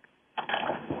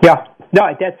 Yeah. No,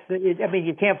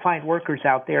 you can't find workers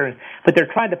out there, but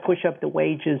they're trying to push up the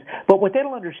wages. But what they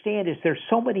don't understand is there's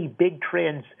so many big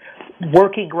trends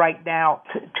working right now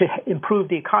to improve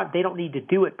the economy. They don't need to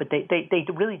do it, but they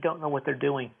really don't know what they're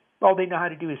doing. All they know how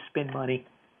to do is spend money.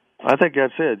 I think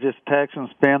that's it. Just tax and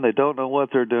spend. They don't know what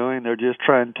they're doing. They're just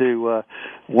trying to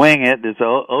wing it. It's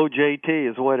OJT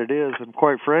is what it is. And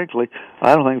quite frankly,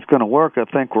 I don't think it's going to work. I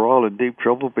think we're all in deep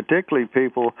trouble, particularly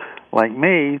people like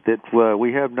me that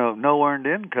we have no earned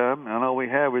income. And all we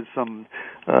have is some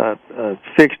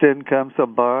fixed income,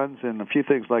 some bonds, and a few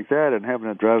things like that, and having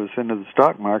to drive us into the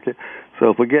stock market. So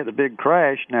if we get the big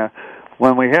crash, now,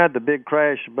 when we had the big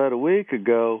crash about a week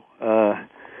ago,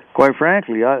 quite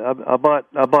frankly, I bought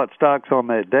stocks on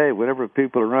that day. Whenever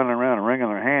people are running around and wringing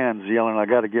their hands, yelling, "I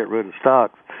got to get rid of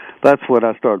stocks," that's when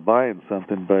I start buying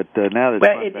something. But now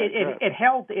that it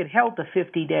held the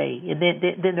 50-day, and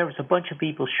then there was a bunch of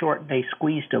people short, and they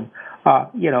squeezed them. I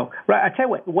tell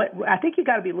you what I think you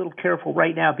got to be a little careful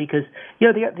right now, because the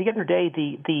other day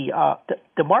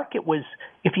the market was.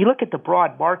 If you look at the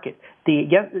broad market,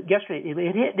 yesterday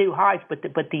it hit new highs, but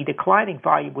the declining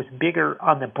volume was bigger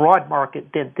on the broad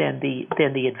market than the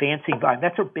advancing volume.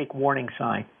 That's a big warning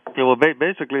sign. Yeah, well,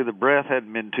 basically the breath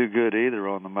hadn't been too good either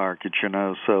on the market,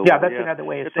 So yeah, that's another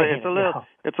way of saying it.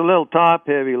 It's a little top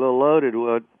heavy, a little loaded,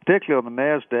 particularly on the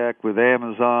NASDAQ with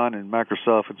Amazon and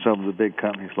Microsoft and some of the big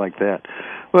companies like that.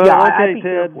 Well, okay,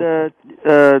 Ted.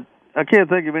 I can't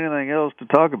think of anything else to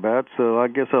talk about, so I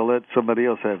guess I'll let somebody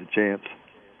else have a chance.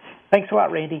 Thanks a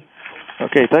lot, Randy.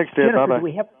 Okay, thanks, Ted. Jennifer,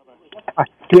 bye-bye.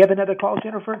 Do we have another call,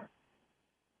 Jennifer?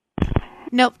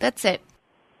 Nope, that's it.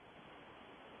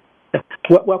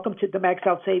 Welcome to the Max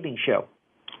Out Savings Show.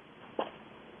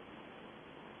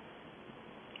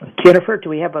 Jennifer, do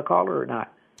we have a caller or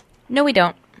not? No, we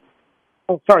don't.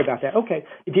 Oh, sorry about that. Okay.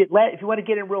 If you want to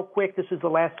get in real quick, this is the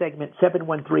last segment,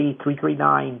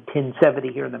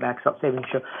 713-339-1070 here in the Max Out Savings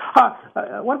Show.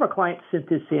 One of our clients sent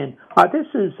this in.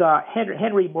 This is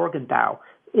Henry Morgenthau,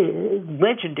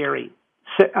 legendary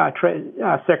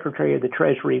Secretary of the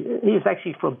Treasury. He is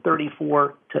actually from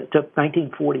 1934 to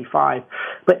 1945.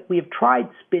 But we have tried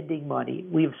spending money.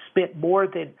 We have spent more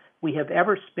than we have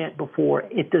ever spent before.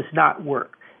 It does not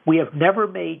work. We have never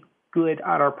made good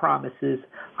on our promises.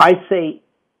 I say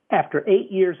after 8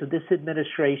 years of this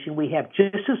administration, we have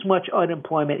just as much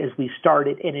unemployment as we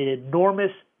started and an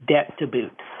enormous debt to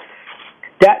boot.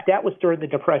 That was during the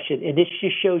Depression, and this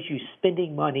just shows you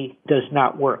spending money does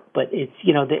not work. But it's,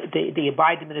 the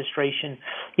Biden administration,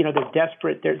 they're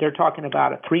desperate. They're talking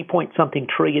about a $3-point-something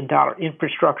trillion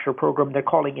infrastructure program. They're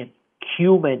calling it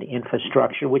human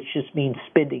infrastructure, which just means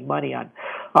spending money on,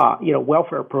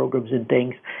 welfare programs and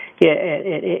things.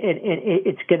 And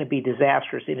it's going to be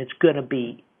disastrous, and it's going to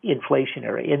be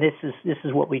inflationary. And this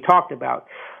is what we talked about.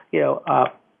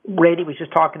 Randy was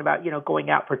just talking about, going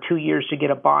out for 2 years to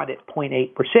get a bond at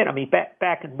 0.8%. I mean,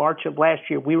 back in March of last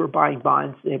year, we were buying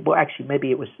bonds. Well, actually, maybe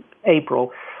it was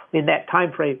April. In that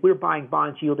time frame, we were buying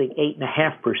bonds yielding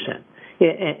 8.5%.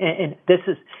 And this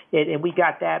is, and we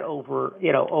got that over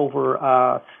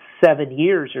 7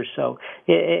 years or so.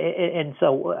 And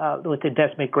so with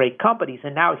investment grade companies,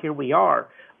 and now here we are.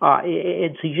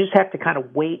 And so you just have to kind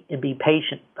of wait and be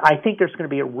patient. I think there's going to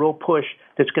be a real push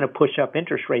that's going to push up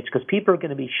interest rates, because people are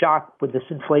going to be shocked when this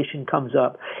inflation comes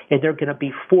up, and they're going to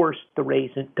be forced to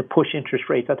push interest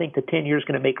rates. I think the 10-year is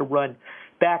going to make a run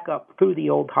back up through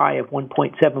the old high of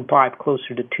 1.75,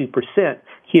 closer to 2%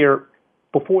 here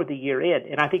before the year end.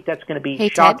 And I think that's going to be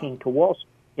shocking to Wall Street.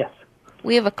 Yes.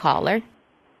 We have a caller.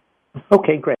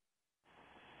 Okay, great.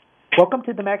 Welcome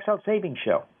to the Max Out Savings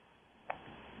Show.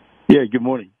 Yeah, good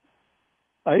morning.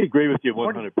 I agree with you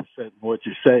 100% in what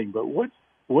you're saying, but what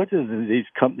is these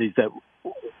companies that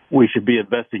we should be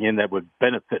investing in that would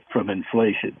benefit from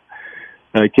inflation?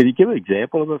 Can you give an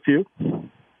example of a few?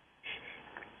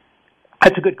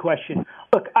 That's a good question.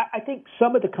 Look, I think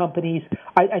some of the companies,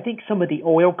 I think some of the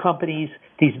oil companies,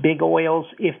 these big oils,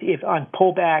 if on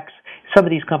pullbacks, some of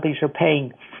these companies are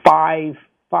paying 5-6%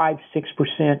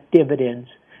 dividends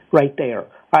right there.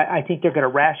 I think they're going to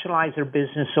rationalize their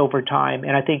business over time,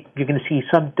 and I think you're going to see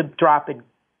some drop in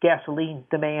gasoline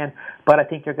demand, but I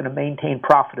think they're going to maintain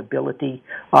profitability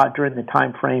during the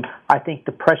time frame. I think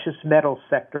the precious metal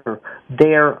sector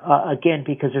there, again,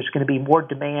 because there's going to be more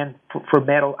demand for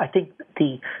metal. I think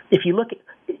if you look at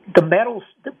the metals,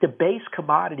 the base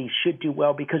commodities should do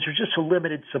well because there's just a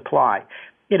limited supply.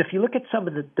 And if you look at some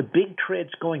of the big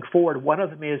trends going forward, one of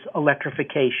them is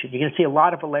electrification. You're going to see a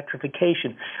lot of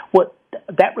electrification. What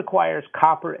that requires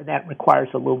copper, and that requires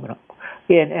aluminum,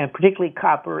 and particularly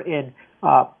copper. And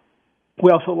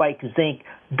we also like zinc.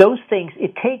 Those things,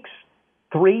 it takes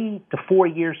 3 to 4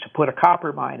 years to put a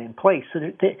copper mine in place. So,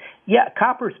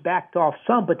 copper's backed off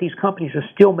some, but these companies are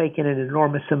still making an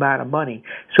enormous amount of money.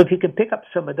 So if you can pick up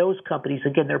some of those companies,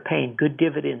 again, they're paying good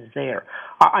dividends there.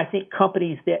 I think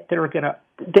companies that are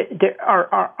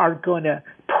going to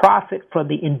profit from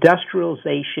the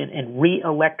industrialization and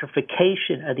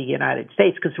re-electrification of the United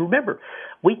States. Because remember,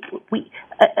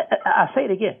 I'll say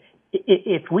it again.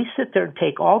 If we sit there and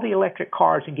take all the electric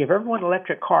cars and give everyone an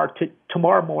electric car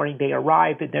tomorrow morning, they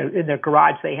arrive in their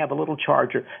garage, they have a little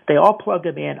charger, they all plug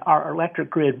them in, our electric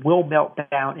grid will melt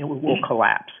down and it will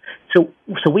collapse. So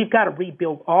we've got to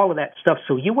rebuild all of that stuff.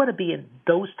 So you want to be in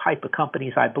those type of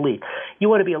companies, I believe. You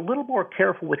want to be a little more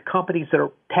careful with companies that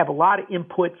have a lot of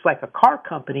inputs, like a car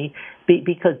company,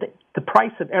 because the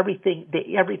price of everything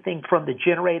from the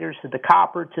generators to the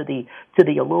copper to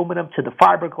the aluminum to the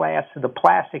fiberglass to the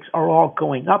plastics are all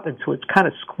going up, and so it's kind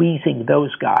of squeezing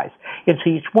those guys. And so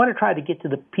you want to try to get to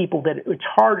the people that it's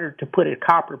harder to put a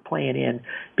copper plant in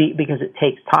because it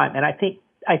takes time. And I think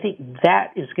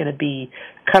that is going to be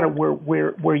kind of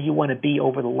where you want to be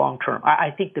over the long term.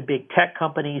 I think the big tech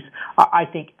companies, I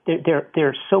think there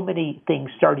are so many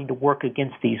things starting to work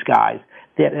against these guys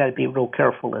that I'd be real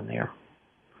careful in there.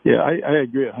 Yeah, I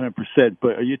agree 100%.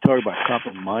 But are you talking about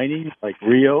copper mining, like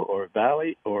Rio or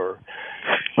Valley, or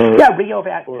Rio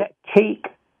Valley, TECK?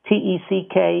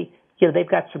 They've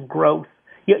got some growth.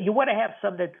 You want to have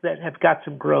some that have got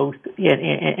some growth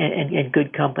and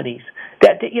good companies.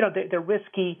 That they're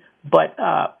risky, but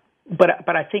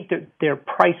I think their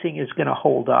pricing is going to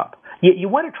hold up. You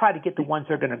want to try to get the ones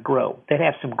that are going to grow, that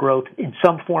have some growth in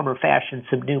some form or fashion,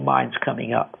 some new mines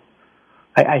coming up.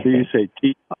 I think. You say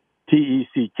TECK?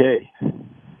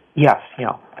 Yes,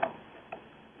 yeah.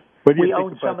 What do you we think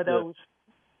own some of those.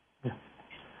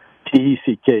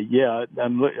 TECK, yeah. I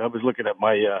was looking at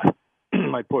my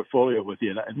my portfolio with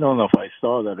you, and I don't know if I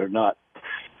saw that or not.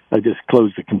 I just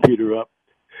closed the computer up.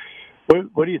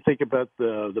 What do you think about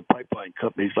the pipeline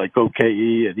companies like OKE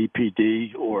and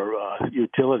EPD or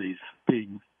utilities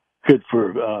being good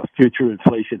for future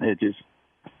inflation hedges?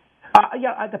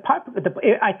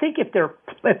 I think if they're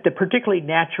particularly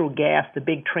natural gas, the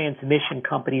big transmission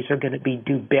companies are going to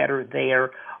do better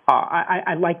there.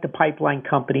 I like the pipeline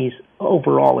companies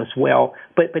overall as well,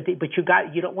 but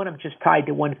you don't want them just tied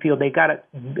to one field. They got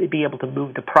to be able to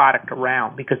move the product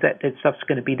around because that stuff's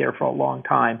going to be there for a long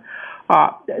time.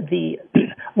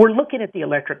 We're looking at the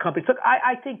electric companies. Look,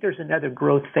 I think there's another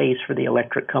growth phase for the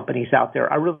electric companies out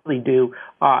there. I really do,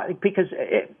 because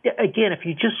again, if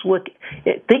you just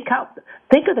think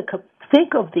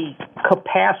of the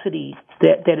capacity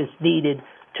that is needed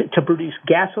to produce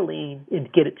gasoline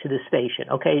and get it to the station.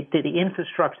 Okay, the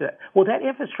infrastructure. Well, that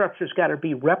infrastructure's got to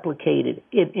be replicated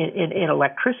in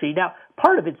electricity. Now,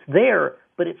 part of it's there,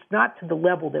 but it's not to the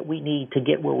level that we need to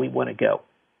get where we want to go.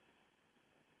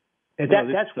 And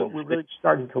that's what we're really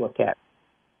starting to look at.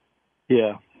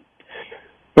 Yeah.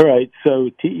 All right. So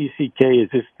TECK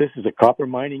this is a copper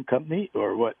mining company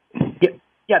or what?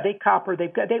 Yeah. Their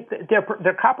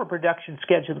copper production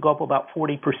scheduled to go up about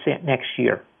 40% next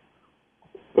year.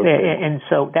 Okay. And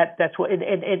so that's what, and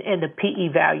the PE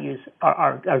values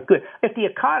are good. If the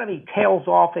economy tails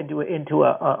off into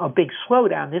a big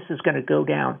slowdown, this is going to go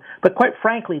down. But quite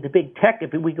frankly, the big tech,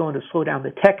 if we go into slowdown,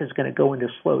 the tech is going to go into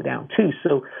slowdown too.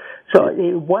 So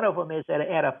one of them is at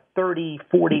a 30,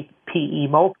 40 PE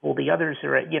multiple. The others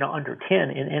are at under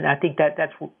 10, and I think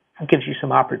that's what gives you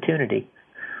some opportunity.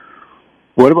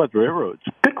 What about railroads?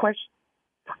 Good question.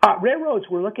 Railroads,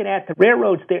 we're looking at the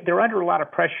railroads. They're under a lot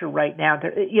of pressure right now.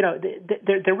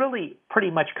 They're really pretty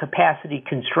much capacity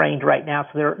constrained right now, so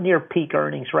they're near peak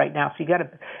earnings right now. So you got to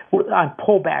on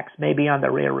pullbacks maybe on the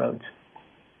railroads.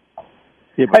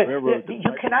 Yeah, but railroads.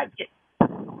 You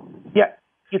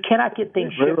cannot get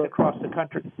things shipped across the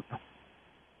country.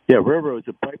 Yeah, railroads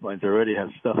and pipelines already have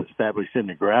stuff established in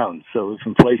the ground. So if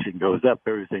inflation goes up,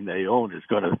 everything they own is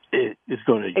going to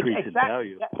increase in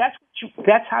value.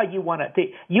 That's how you want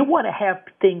to. You want to have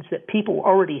things that people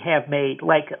already have made,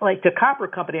 like the copper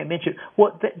company I mentioned.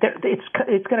 Well,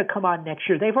 it's going to come on next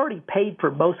year. They've already paid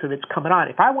for most of it's coming on.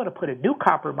 If I want to put a new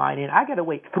copper mine in, I got to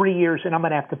wait 3 years, and I'm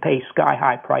going to have to pay sky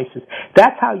high prices.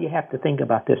 That's how you have to think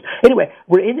about this. Anyway,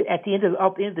 we're at the end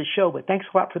of the show, but thanks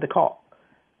a lot for the call.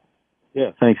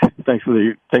 Yeah, thanks for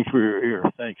your ear.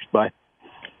 Thanks. Bye.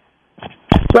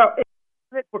 Well,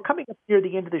 we're coming up near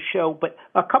the end of the show, but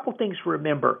a couple things to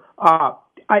remember.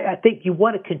 I think you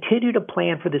want to continue to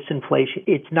plan for this inflation.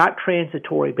 It's not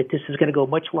transitory, but this is going to go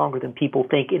much longer than people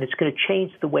think, and it's going to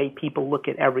change the way people look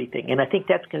at everything. And I think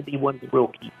that's going to be one of the real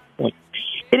key points.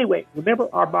 Anyway, remember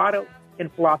our motto and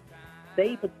philosophy: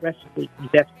 save aggressively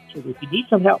investment. So if you need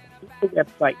some help, visit the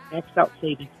website,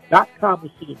 maxoutsavings.com.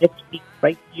 We'll see you next week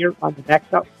right here on the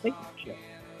Max Out Savings Show.